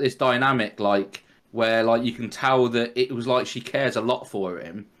had like this dynamic, like where like you can tell that it was like she cares a lot for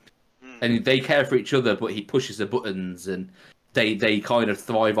him, and they care for each other, but he pushes the buttons, and they kind of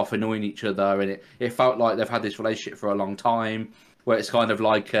thrive off annoying each other, and it felt like they've had this relationship for a long time, where it's kind of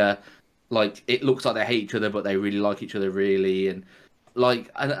like it looks like they hate each other, but they really like each other, really, and like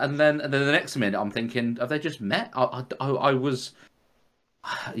and then the next minute I'm thinking, have they just met? I was.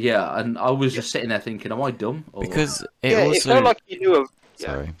 Yeah, and I was just sitting there thinking, am I dumb? Because it felt like you knew.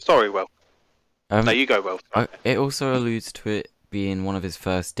 Sorry, Will. No, you go, Will. It also alludes to it being one of his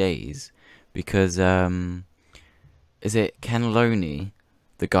first days, because is it Ken Loney,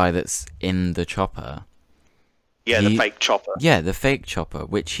 the guy that's in the chopper? Yeah, the fake chopper. Yeah, the fake chopper,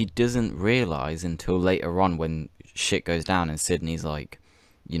 which he doesn't realise until later on when shit goes down and Sydney's like,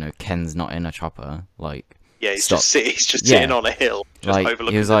 Ken's not in a chopper, like. Yeah, he's just sitting on a hill, just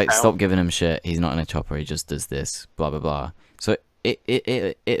overlooking he was the like, town. stop giving him shit. He's not in a chopper. He just does this, blah blah blah. So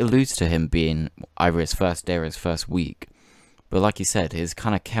it alludes to him being either his first day or his first week. But like you said, his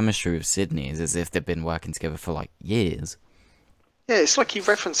kind of chemistry with Sydney is as if they've been working together for like years. Yeah, it's like he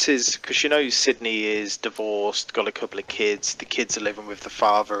references, because Sydney is divorced, got a couple of kids. The kids are living with the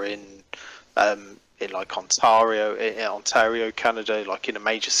father in like Ontario, Canada, like in a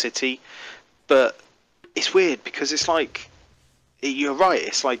major city. But it's weird because it's like, you're right,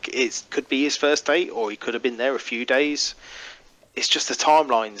 it's like it could be his first date, or he could have been there a few days. It's just the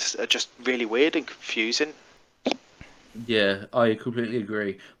timelines are just really weird and confusing. Yeah, I completely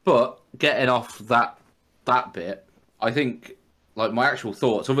agree. But getting off that bit, I think, like, my actual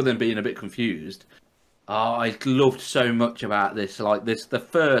thoughts, other than being a bit confused, I loved so much about this. Like, the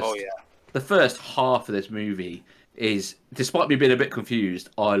first half of this movie is, despite me being a bit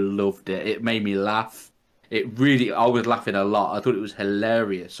confused, I loved it. It made me laugh. I was laughing a lot. I thought it was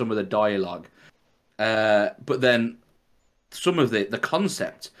hilarious, some of the dialogue. But then some of the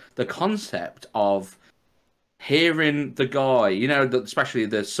concept of hearing the guy, especially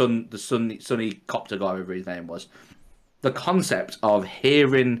the sunny copter guy, whatever his name was, the concept of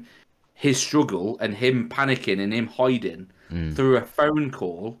hearing his struggle and him panicking and him hiding through a phone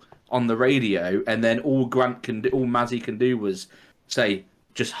call on the radio, and then all Mazzy can do was say,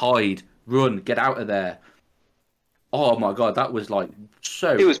 just hide, run, get out of there. Oh my god, that was like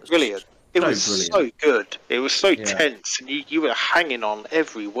so. It was brilliant. It was so good. It was so tense, and you were hanging on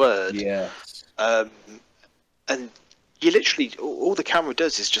every word. Yeah. And you literally, all the camera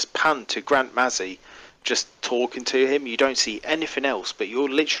does is just pan to Grant Mazzy, just talking to him. You don't see anything else, but you're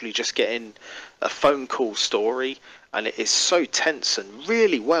literally just getting a phone call story, and it is so tense and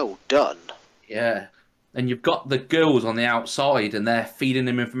really well done. Yeah. And you've got the girls on the outside, and they're feeding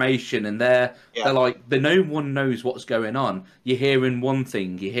him information, and they're like, no one knows what's going on. You're hearing one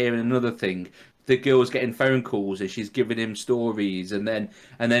thing, you're hearing another thing. The girl's getting phone calls, and she's giving him stories, and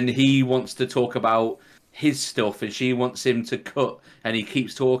then he wants to talk about his stuff, and she wants him to cut, and he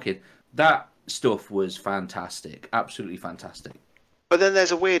keeps talking. That stuff was fantastic, absolutely fantastic. But then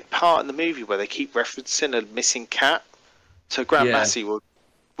there's a weird part in the movie where they keep referencing a missing cat. So Grant Massey will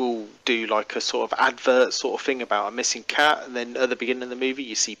do like a sort of advert sort of thing about a missing cat, and then at the beginning of the movie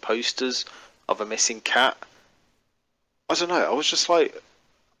you see posters of a missing cat. I don't know, I was just like,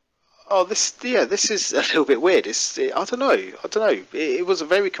 oh, this is a little bit weird. I don't know. It was a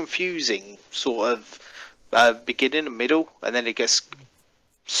very confusing sort of beginning and middle, and then it gets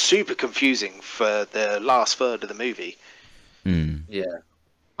super confusing for the last third of the movie. Yeah,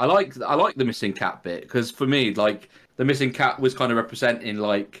 I like the missing cat bit, because for me, like, the missing cat was kind of representing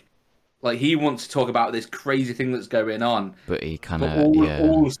like he wants to talk about this crazy thing that's going on, but he kind of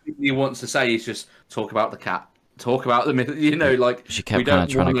all he wants to say is just talk about the cat, talk about the, you know, like, she kept kind of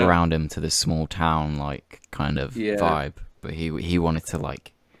trying to ground him to this small town like kind of vibe, but he wanted to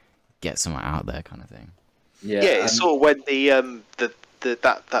like get something out there kind of thing. It's sort of when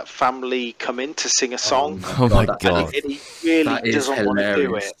that family come in to sing a song. Oh my god! And he really doesn't want to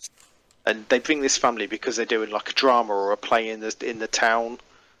do it. And they bring this family because they're doing like a drama or a play in the town.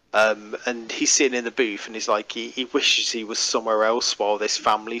 And he's sitting in the booth, and he's like, he wishes he was somewhere else while this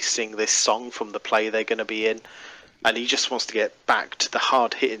family sing this song from the play they're going to be in. And he just wants to get back to the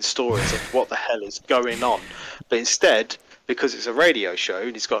hard-hitting stories of what the hell is going on. But instead, because it's a radio show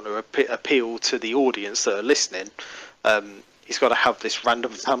and he's got to appeal to the audience that are listening, he's got to have this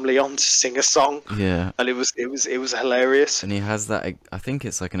random family on to sing a song. Yeah. And it was hilarious. And he has that, I think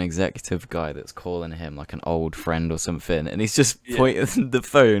it's like an executive guy that's calling him like an old friend or something, and he's just pointing the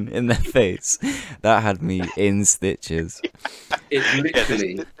phone in their face. That had me in stitches. It's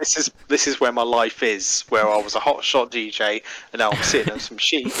literally this is where my life is, where I was a hotshot DJ, and now I'm sitting on some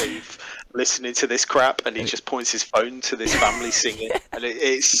sheep booth listening to this crap, and he just points his phone to this family singing, and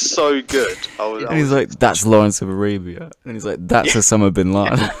it's so good. And he's like, that's Lawrence of Arabia, and he's like, that's Osama bin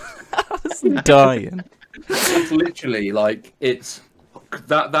Laden. I was dying. It's literally like, it's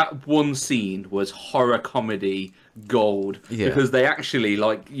that one scene was horror comedy gold, because they actually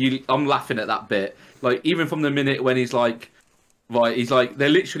I'm laughing at that bit, like, even from the minute when he's like, they're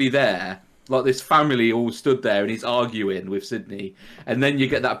literally there. Like, this family all stood there, and he's arguing with Sydney, and then you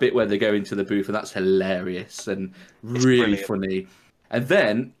get that bit where they go into the booth, and that's hilarious and really funny. And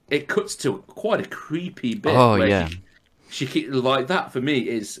then it cuts to quite a creepy bit. Oh yeah, she like, that for me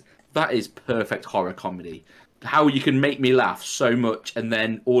is perfect horror comedy. How you can make me laugh so much, and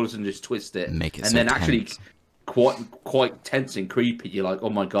then all of a sudden just twist it, make it and so then tense. Actually quite tense and creepy. You're like, oh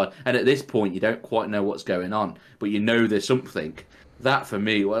my god! And at this point, you don't quite know what's going on, but you know there's something. That for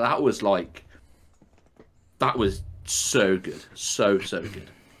me, well, that was so good, so good.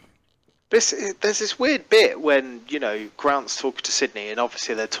 There's this weird bit when, you know, Grant's talking to Sydney, and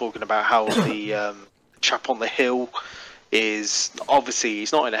obviously they're talking about how the chap on the hill is, obviously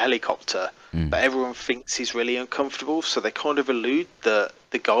he's not in a helicopter, but everyone thinks he's really uncomfortable, so they kind of allude that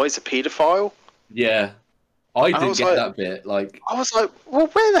the guy's a paedophile. Yeah. I didn't get that bit. Like, I was like, well,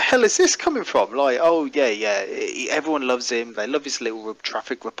 where the hell is this coming from? Like, oh yeah, everyone loves him. They love his little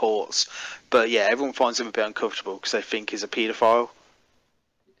traffic reports, but yeah, everyone finds him a bit uncomfortable because they think he's a paedophile.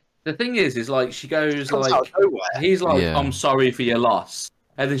 The thing is like, she goes like, he's like, I'm sorry for your loss,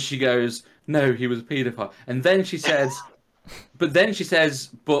 and then she goes, no, he was a paedophile, and then she says,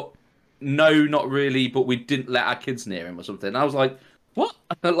 but no, not really, but we didn't let our kids near him or something. And I was like, what?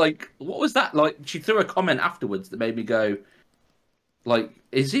 Like, what was that? Like, she threw a comment afterwards that made me go, like,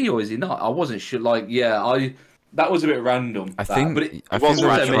 is he or is he not? I wasn't sure. Like, that was a bit random. I think they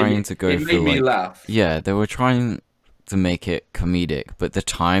were trying to go for, made me laugh. Yeah, they were trying to make it comedic, but the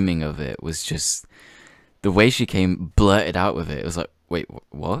timing of it was just, the way she blurted out with it. It was like, wait,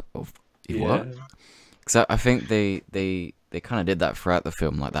 what? What? Because I think they kind of did that throughout the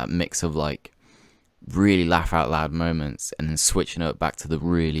film, like that mix of like really laugh out loud moments and then switching it back to the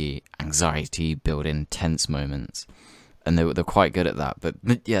really anxiety building tense moments, and they're quite good at that. But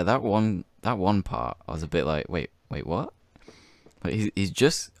yeah, that one part I was a bit like, wait, what? Like, he's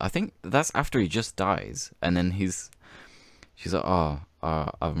just, I think that's after he just dies, and then she's like,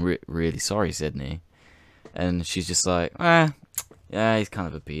 I'm really sorry, Sydney, and she's just like, yeah, he's kind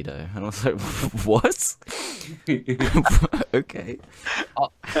of a pedo, and I was like, what? Okay.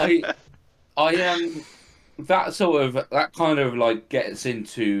 I am that kind of like gets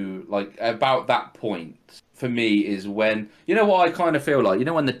into like about that point for me is when you know what I kind of feel like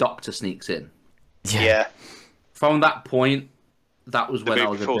when the doctor sneaks in Yeah. Yeah, from that point that was the when I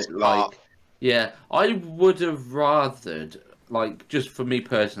movie was a falls bit apart. like yeah I would have rathered like just for me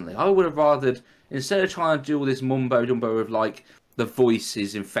personally I would have rathered instead of trying to do all this mumbo jumbo of like the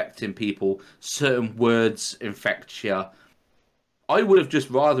voices infecting people certain words infect you I would have just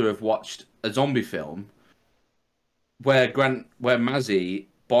rather have watched a zombie film where Mazzy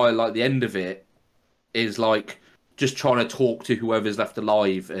by like the end of it is like just trying to talk to whoever's left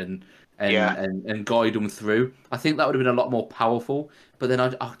alive Yeah, and guide them through. I think that would have been a lot more powerful. But then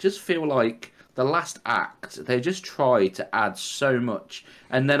I just feel like the last act they just try to add so much,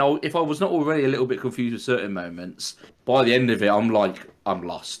 and then if I was not already a little bit confused with certain moments, by the end of it I'm like I'm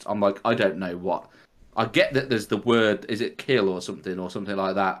lost. I'm like I don't know what. I get that there's the word is it kill or something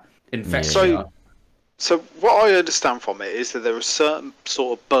like that infect Yeah. so you. so what I understand from it is that there are certain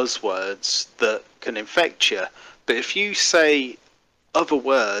sort of buzzwords that can infect you, but if you say other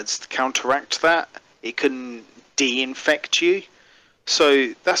words to counteract that, it can de-infect you.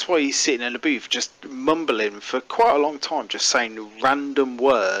 So that's why he's sitting in a booth just mumbling for quite a long time, just saying random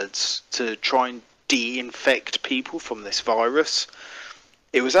words to try and de-infect people from this virus.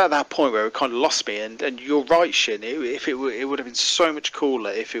 It was at that point where it kind of lost me, and you're right, Shin. It would have been so much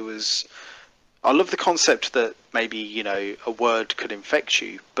cooler if it was. I love the concept that maybe a word could infect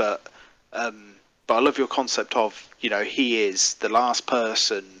you, but I love your concept of he is the last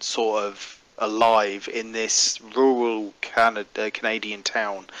person sort of alive in this rural Canadian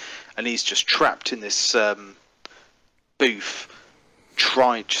town, and he's just trapped in this booth,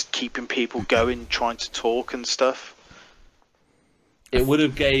 trying just keeping people going, trying to talk and stuff. It would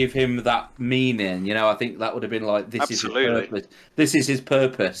have gave him that meaning, I think that would have been like this is his Absolutely. purpose. This is his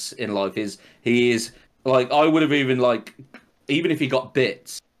purpose in life. He is like I would have even like even if he got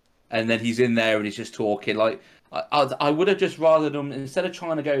bits and then he's in there and he's just talking like I would have just rather them instead of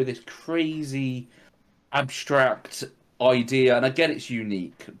trying to go this crazy abstract idea and I get it's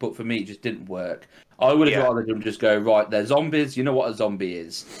unique, but for me it just didn't work. I would have Yeah, rather them just go right. They're zombies. You know what a zombie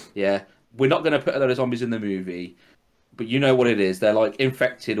is, yeah. We're not going to put a lot of zombies in the movie but you know what it is. They're like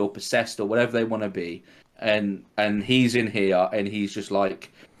infected or possessed or whatever they want to be. And he's in here and he's just like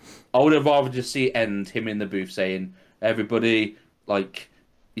I would have rather just see end him in the booth saying, everybody, like,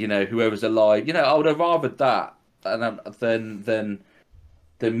 whoever's alive. I would have rather that than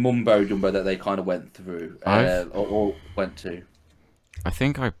the mumbo jumbo that they kind of went through or went to. I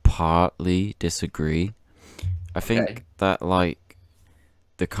think I partly disagree. I Okay. think that like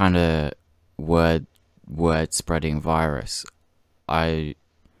the kind of word spreading virus I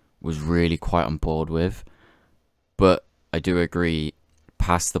was really quite on board with, but I do agree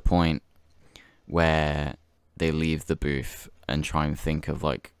past the point where they leave the booth and try and think of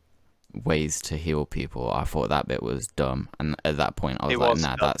like ways to heal people. I thought that bit was dumb, and at that point I was it like, was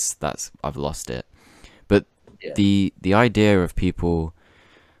nah, dumb. that's I've lost it. But Yeah. the idea of people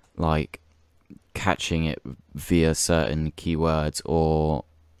like catching it via certain keywords, or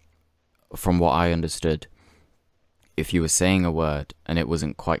from what I understood, if you were saying a word and it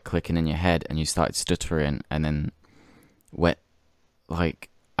wasn't quite clicking in your head and you started stuttering and then went like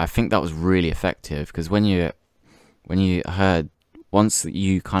I think that was really effective because when you heard once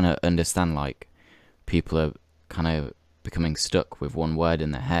you kind of understand like people are kind of becoming stuck with one word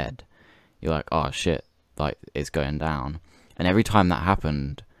in their head, you're like, oh shit, like it's going down. And every time that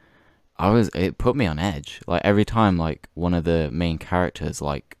happened, it put me on edge. Like every time like one of the main characters,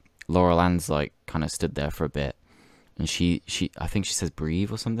 like Laurel Ann's like kind of stood there for a bit and she I think she says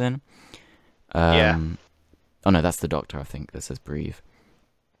breathe or something. Yeah, Oh no, that's the doctor I think that says breathe.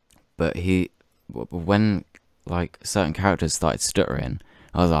 But when like certain characters started stuttering,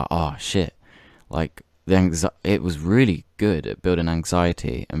 I was like, oh shit. Like it was really good at building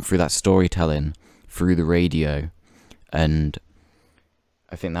anxiety, and through that storytelling, through the radio, and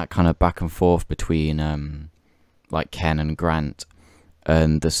I think that kind of back and forth between like Ken and Grant,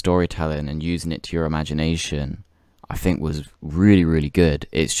 and the storytelling and using it to your imagination, I think was really, really good.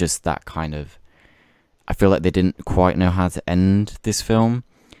 It's just that kind of, I feel like they didn't quite know how to end this film,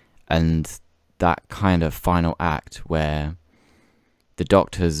 and that kind of final act where the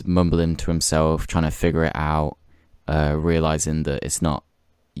doctor's mumbling to himself, trying to figure it out, realizing that it's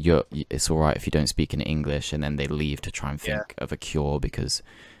all right if you don't speak in English, and then they leave to try and think of a cure because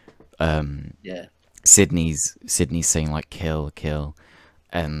Yeah. Sydney's saying like kill,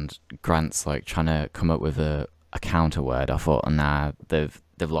 and Grant's like trying to come up with a counter word. I thought, nah, they've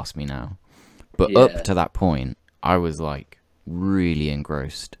lost me now. But Yeah. up to that point, I was like really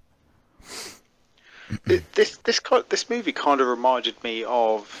engrossed. This movie kind of reminded me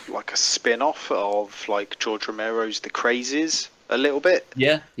of like a spin-off of like George Romero's The Crazies a little bit.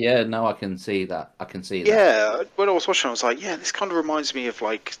 Yeah, no, I can see that. I can see that. Yeah, when I was watching, I was like, yeah, this kind of reminds me of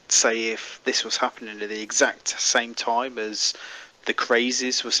like, say, if this was happening at the exact same time as The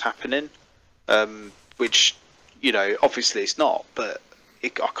Crazies was happening, which, you know, obviously it's not, but I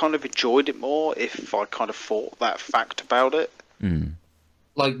kind of enjoyed it more if I kind of thought that fact about it. Mm.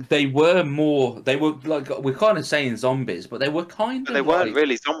 Like they were like, we're kind of saying zombies, but they were kind But of they weren't like,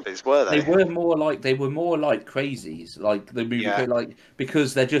 really zombies, were they? they were more like crazies, like the movie, Yeah. like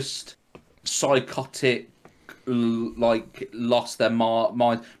because they're just psychotic, like lost their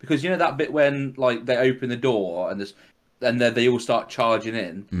mind. Because you know that bit when like they open the door and then they all start charging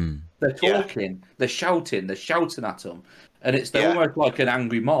in. Mm. They're Yeah. talking, they're shouting at them, and they're Yeah. almost like an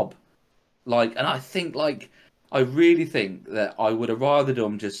angry mob. Like, and I really think that I would have rather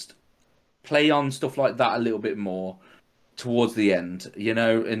them just play on stuff like that a little bit more towards the end, you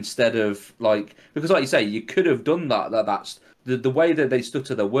know, instead of like, because like you say, you could have done that. That's the way that they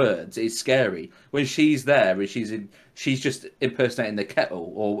stutter the words is scary. When she's there and she's just impersonating the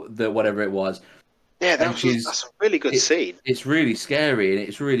kettle or the whatever it was. Yeah, And that's a really good scene. It's really scary and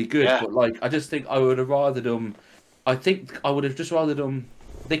it's really good, Yeah. but like I just think I would have rather them. I think I would have just rather them.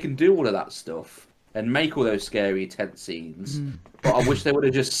 They can do all of that stuff and make all those scary, tense scenes, but I wish they would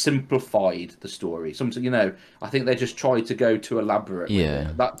have just simplified the story. Something, you know, I think they just tried to go too elaborate.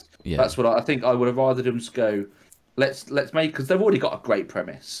 Yeah. That's what I think. I would have rather them just go. Let's make, because they've already got a great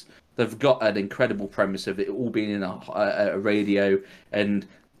premise. They've got an incredible premise of it all being in a radio, and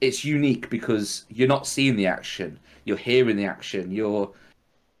it's unique because you're not seeing the action, you're hearing the action,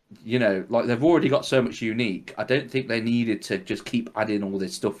 you know, like they've already got so much unique. I don't think they needed to just keep adding all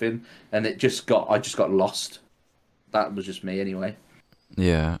this stuff in, and I just got lost. That was just me anyway.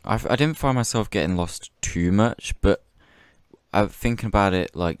 Yeah, I didn't find myself getting lost too much, but I'm thinking about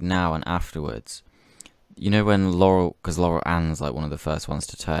it like now and afterwards. You know when because Laurel Ann's like one of the first ones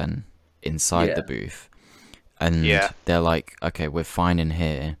to turn inside the booth, and they're like, okay, we're fine in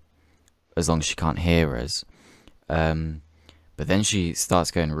here, as long as she can't hear us. But then she starts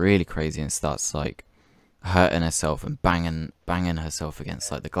going really crazy and starts like hurting herself and banging herself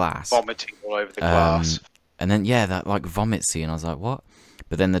against like the glass, Vomiting all over the glass. and then that like vomit scene, I was like, what?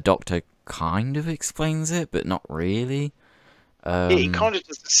 But then the doctor kind of explains it, but not really. He kind of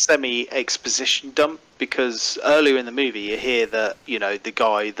does a semi-exposition dump, because earlier in the movie you hear that, you know, the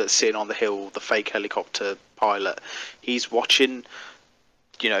guy that's sitting on the hill, the fake helicopter pilot, he's watching,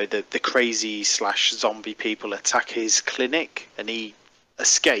 you know, the crazy / zombie people attack his clinic, and he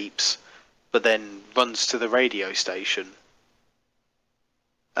escapes, but then runs to the radio station.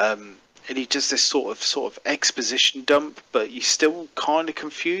 And he does this sort of exposition dump, but you're still kind of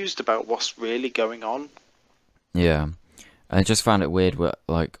confused about what's really going on. Yeah. I just found it weird where,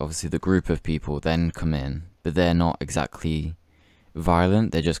 like, obviously the group of people then come in, but they're not exactly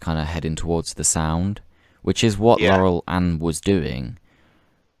violent. They're just kind of heading towards the sound, which is what Laurel Ann was doing.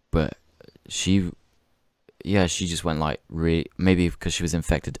 But she just went like maybe because she was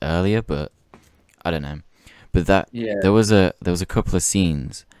infected earlier, but I don't know. But there was a couple of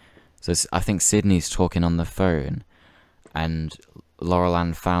scenes. So I think Sydney's talking on the phone, and Laurel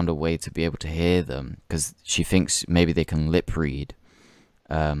Ann found a way to be able to hear them because she thinks maybe they can lip read.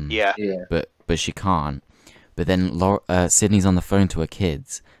 But she can't. But then Sydney's on the phone to her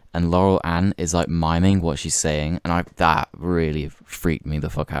kids, and Laurel Ann is like miming what she's saying, and that really freaked me the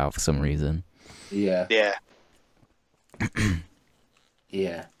fuck out for some reason. Yeah. Yeah.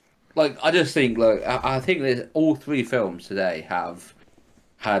 Yeah. Like, I just think, look, I think that all three films today have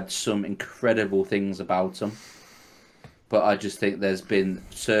had some incredible things about them, but I just think there's been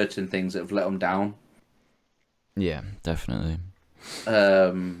certain things that have let them down. Yeah, definitely.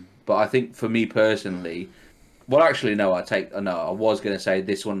 But I think for me personally, well, actually, no, I was going to say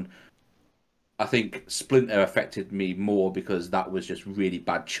this one, I think Splinter affected me more because that was just really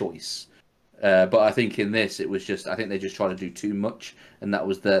bad choice. But I think in this, it was just, I think they just tried to do too much, and that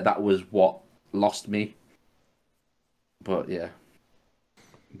was what lost me. But yeah.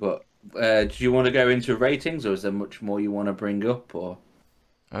 But do you want to go into ratings, or is there much more you want to bring up? Or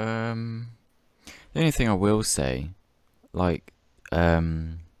the only thing I will say, like, the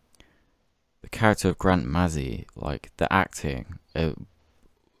character of Grant Mazzy, like the acting, it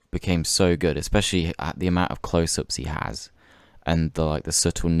became so good, especially at the amount of close-ups he has, and the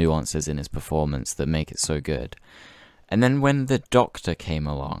subtle nuances in his performance that make it so good. And then when the Doctor came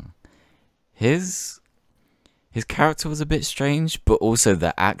along, his character was a bit strange, but also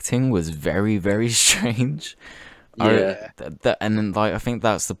the acting was very, very strange. Yeah. And then like I think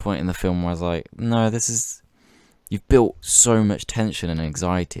that's the point in the film where I was like, no, you've built so much tension and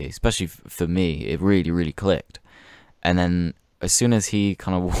anxiety, especially for me. It really, really clicked. And then as soon as he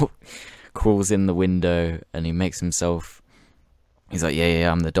kind of crawls in the window and he makes himself, he's like,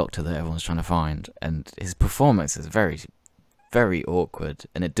 yeah, I'm the doctor that everyone's trying to find. And his performance is very, very awkward,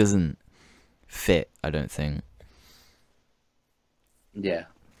 and it doesn't fit, I don't think. Yeah.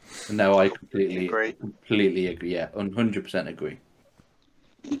 No, I completely agree. Yeah, 100% agree.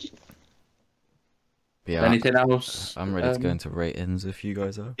 Yeah, Anything else? I'm ready to go into ratings if you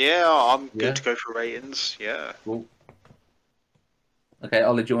guys are. Yeah, I'm good Yeah. to go for ratings. Yeah. Cool. Okay,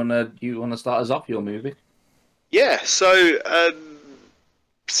 Ollie, do you wanna start us off your movie? Yeah. So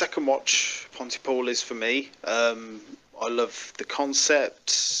second watch, Pontypool is for me. I love the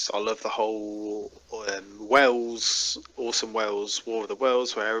concept. I love the whole Wales, awesome Wales, War of the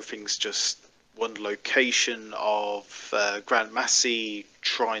Worlds, where everything's just one location of Grant Massey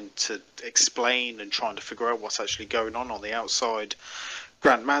trying to explain and trying to figure out what's actually going on the outside.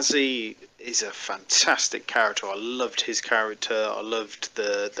 Grant Massey is a fantastic character. I loved his character. I loved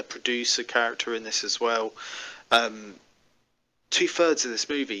the producer character in this as well. 2/3 of this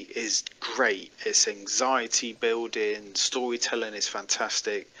movie is great. It's anxiety building, storytelling is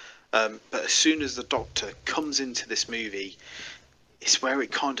fantastic. But as soon as the Doctor comes into this movie, it's where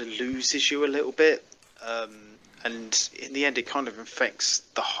it kind of loses you a little bit. And in the end, it kind of infects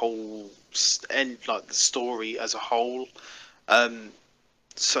the whole end, like the story as a whole.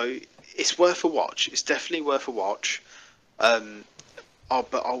 So it's worth a watch. It's definitely worth a watch. But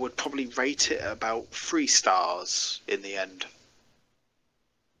I would probably rate it at about 3 stars in the end.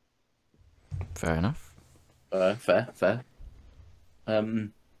 Fair enough. Fair. Do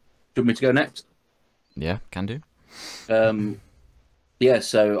you want me to go next? Yeah, can do. Yeah,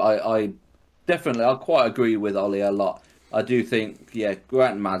 so I quite agree with Ollie a lot. I do think, yeah,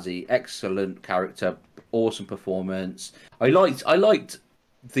 Grant Massey, excellent character, awesome performance. I liked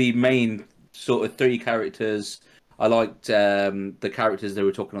the main sort of 3 characters. I liked the characters they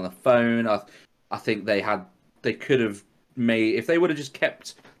were talking on the phone. I think they could have made, if they would have just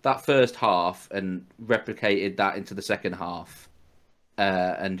kept that first half and replicated that into the second half,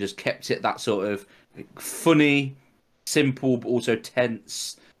 and just kept it that sort of funny, simple but also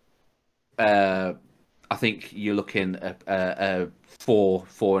tense. I think you're looking at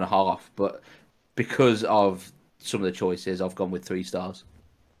 4.5, but because of some of the choices, I've gone with 3 stars.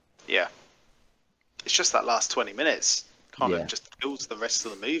 Yeah. It's just that last 20 minutes kind Yeah. of just kills the rest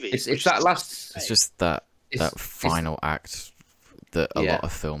of the movie. It's which that is last. It's just that final act that a Yeah. lot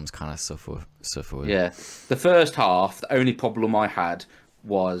of films kind of suffer with. Yeah, the first half, the only problem I had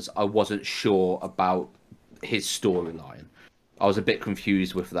was I wasn't sure about his storyline. I was a bit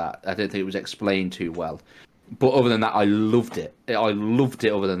confused with that. I don't think it was explained too well. But other than that, I loved it. I loved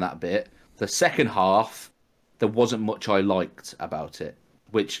it other than that bit. The second half, there wasn't much I liked about it,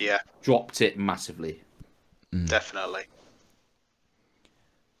 which dropped it massively. Definitely.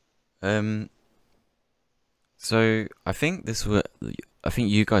 So I think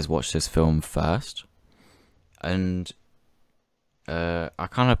you guys watched this film first, and I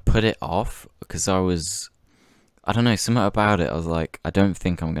kind of put it off because I don't know, something about it. I was like, I don't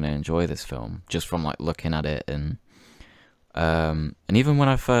think I'm gonna enjoy this film just from like looking at it, and even when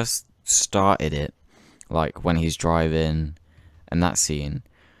I first started it, like when he's driving and that scene,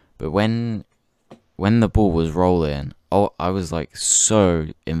 but when the ball was rolling, I was like so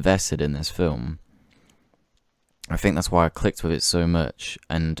invested in this film. I think that's why I clicked with it so much,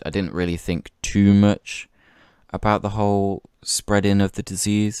 and I didn't really think too much about the whole spreading of the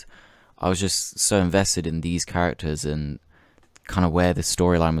disease. I was just so invested in these characters and kind of where the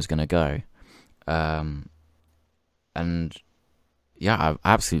storyline was going to go. And yeah, I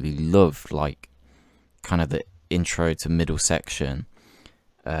absolutely loved like kind of the intro to middle section,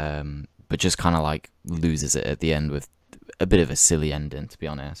 but just kind of like loses it at the end with a bit of a silly ending, to be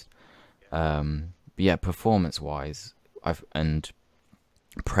honest. But yeah, performance-wise and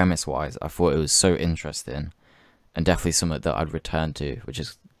premise-wise, I thought it was so interesting and definitely something that I'd return to, which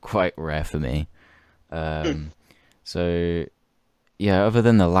is quite rare for me. So yeah, other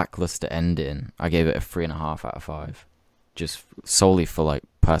than the lackluster ending, I gave it a 3.5 out of 5, just solely for like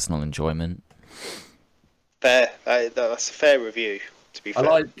personal enjoyment. Fair. That's a fair review, to be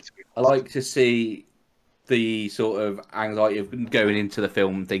fair. I like to see the sort of anxiety of going into the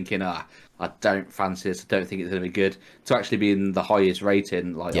film thinking, I don't fancy this, I don't think it's going to be good, to actually be in the highest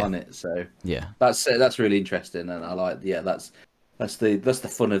rating on it. So yeah, that's really interesting, and I like that's the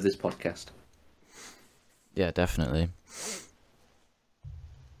fun of this podcast. Yeah, definitely.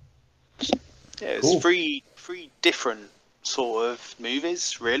 Yeah, it's Cool. three different sort of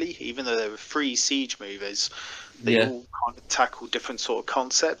movies, really. Even though there were three Siege movies, they Yeah. all kind of tackle different sort of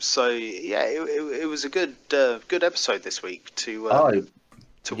concepts. So yeah, it was a good good episode this week to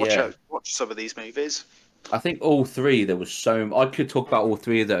watch some of these movies. I think all three, there was I could talk about all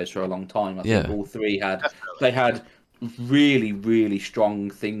three of those for a long time. I think Yeah. all three Definitely. they had really, really strong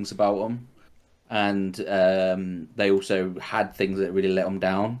things about them. And they also had things that really let them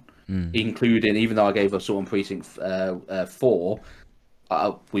down, including, even though I gave us on Precinct 4,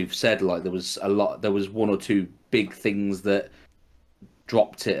 we've said like there was one or two big things that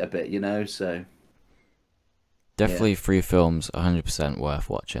dropped it a bit, you know. So Definitely 3 films, 100% worth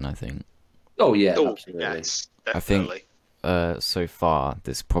watching, I think. oh yeah, Oh, absolutely. yes, I think definitely. so far,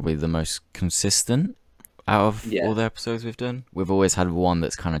 this is probably the most consistent out of all the episodes we've done. We've always had one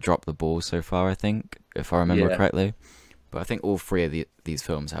that's kind of dropped the ball so far, I think, if I remember correctly. But I think all 3 of these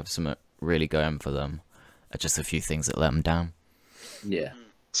films have something really going for them. Just a few things that let them down. Yeah.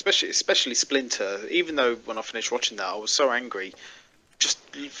 Especially Splinter. Even though when I finished watching that, I was so angry. Just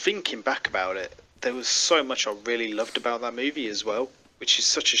thinking back about it, there was so much I really loved about that movie as well, which is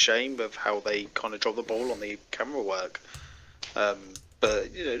such a shame of how they kind of dropped the ball on the camera work.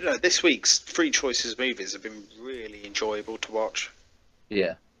 But you know, this week's 3 choices movies have been really enjoyable to watch.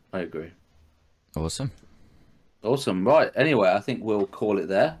 Yeah, I agree. Awesome. Right. Anyway, I think we'll call it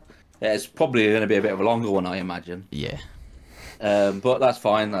there. Yeah, it's probably going to be a bit of a longer one, I imagine. Yeah. But that's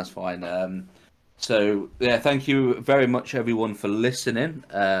fine. That's fine. So yeah, thank you very much, everyone, for listening.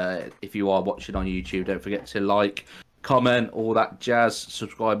 If you are watching on YouTube, don't forget to like, comment, all that jazz.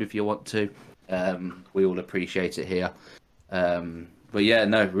 Subscribe if you want to. We all appreciate it here. But yeah,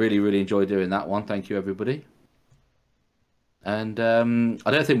 no, really, really enjoyed doing that one. Thank you, everybody. And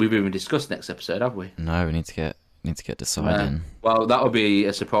I don't think we've even discussed next episode, have we? No, we need to get deciding. Well, that will be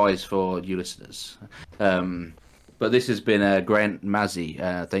a surprise for you listeners. But this has been Grant Mazzy.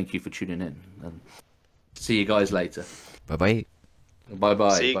 Thank you for tuning in. And see you guys later. Bye bye. Bye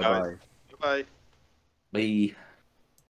bye. See you Bye guys. bye. Bye. Bye.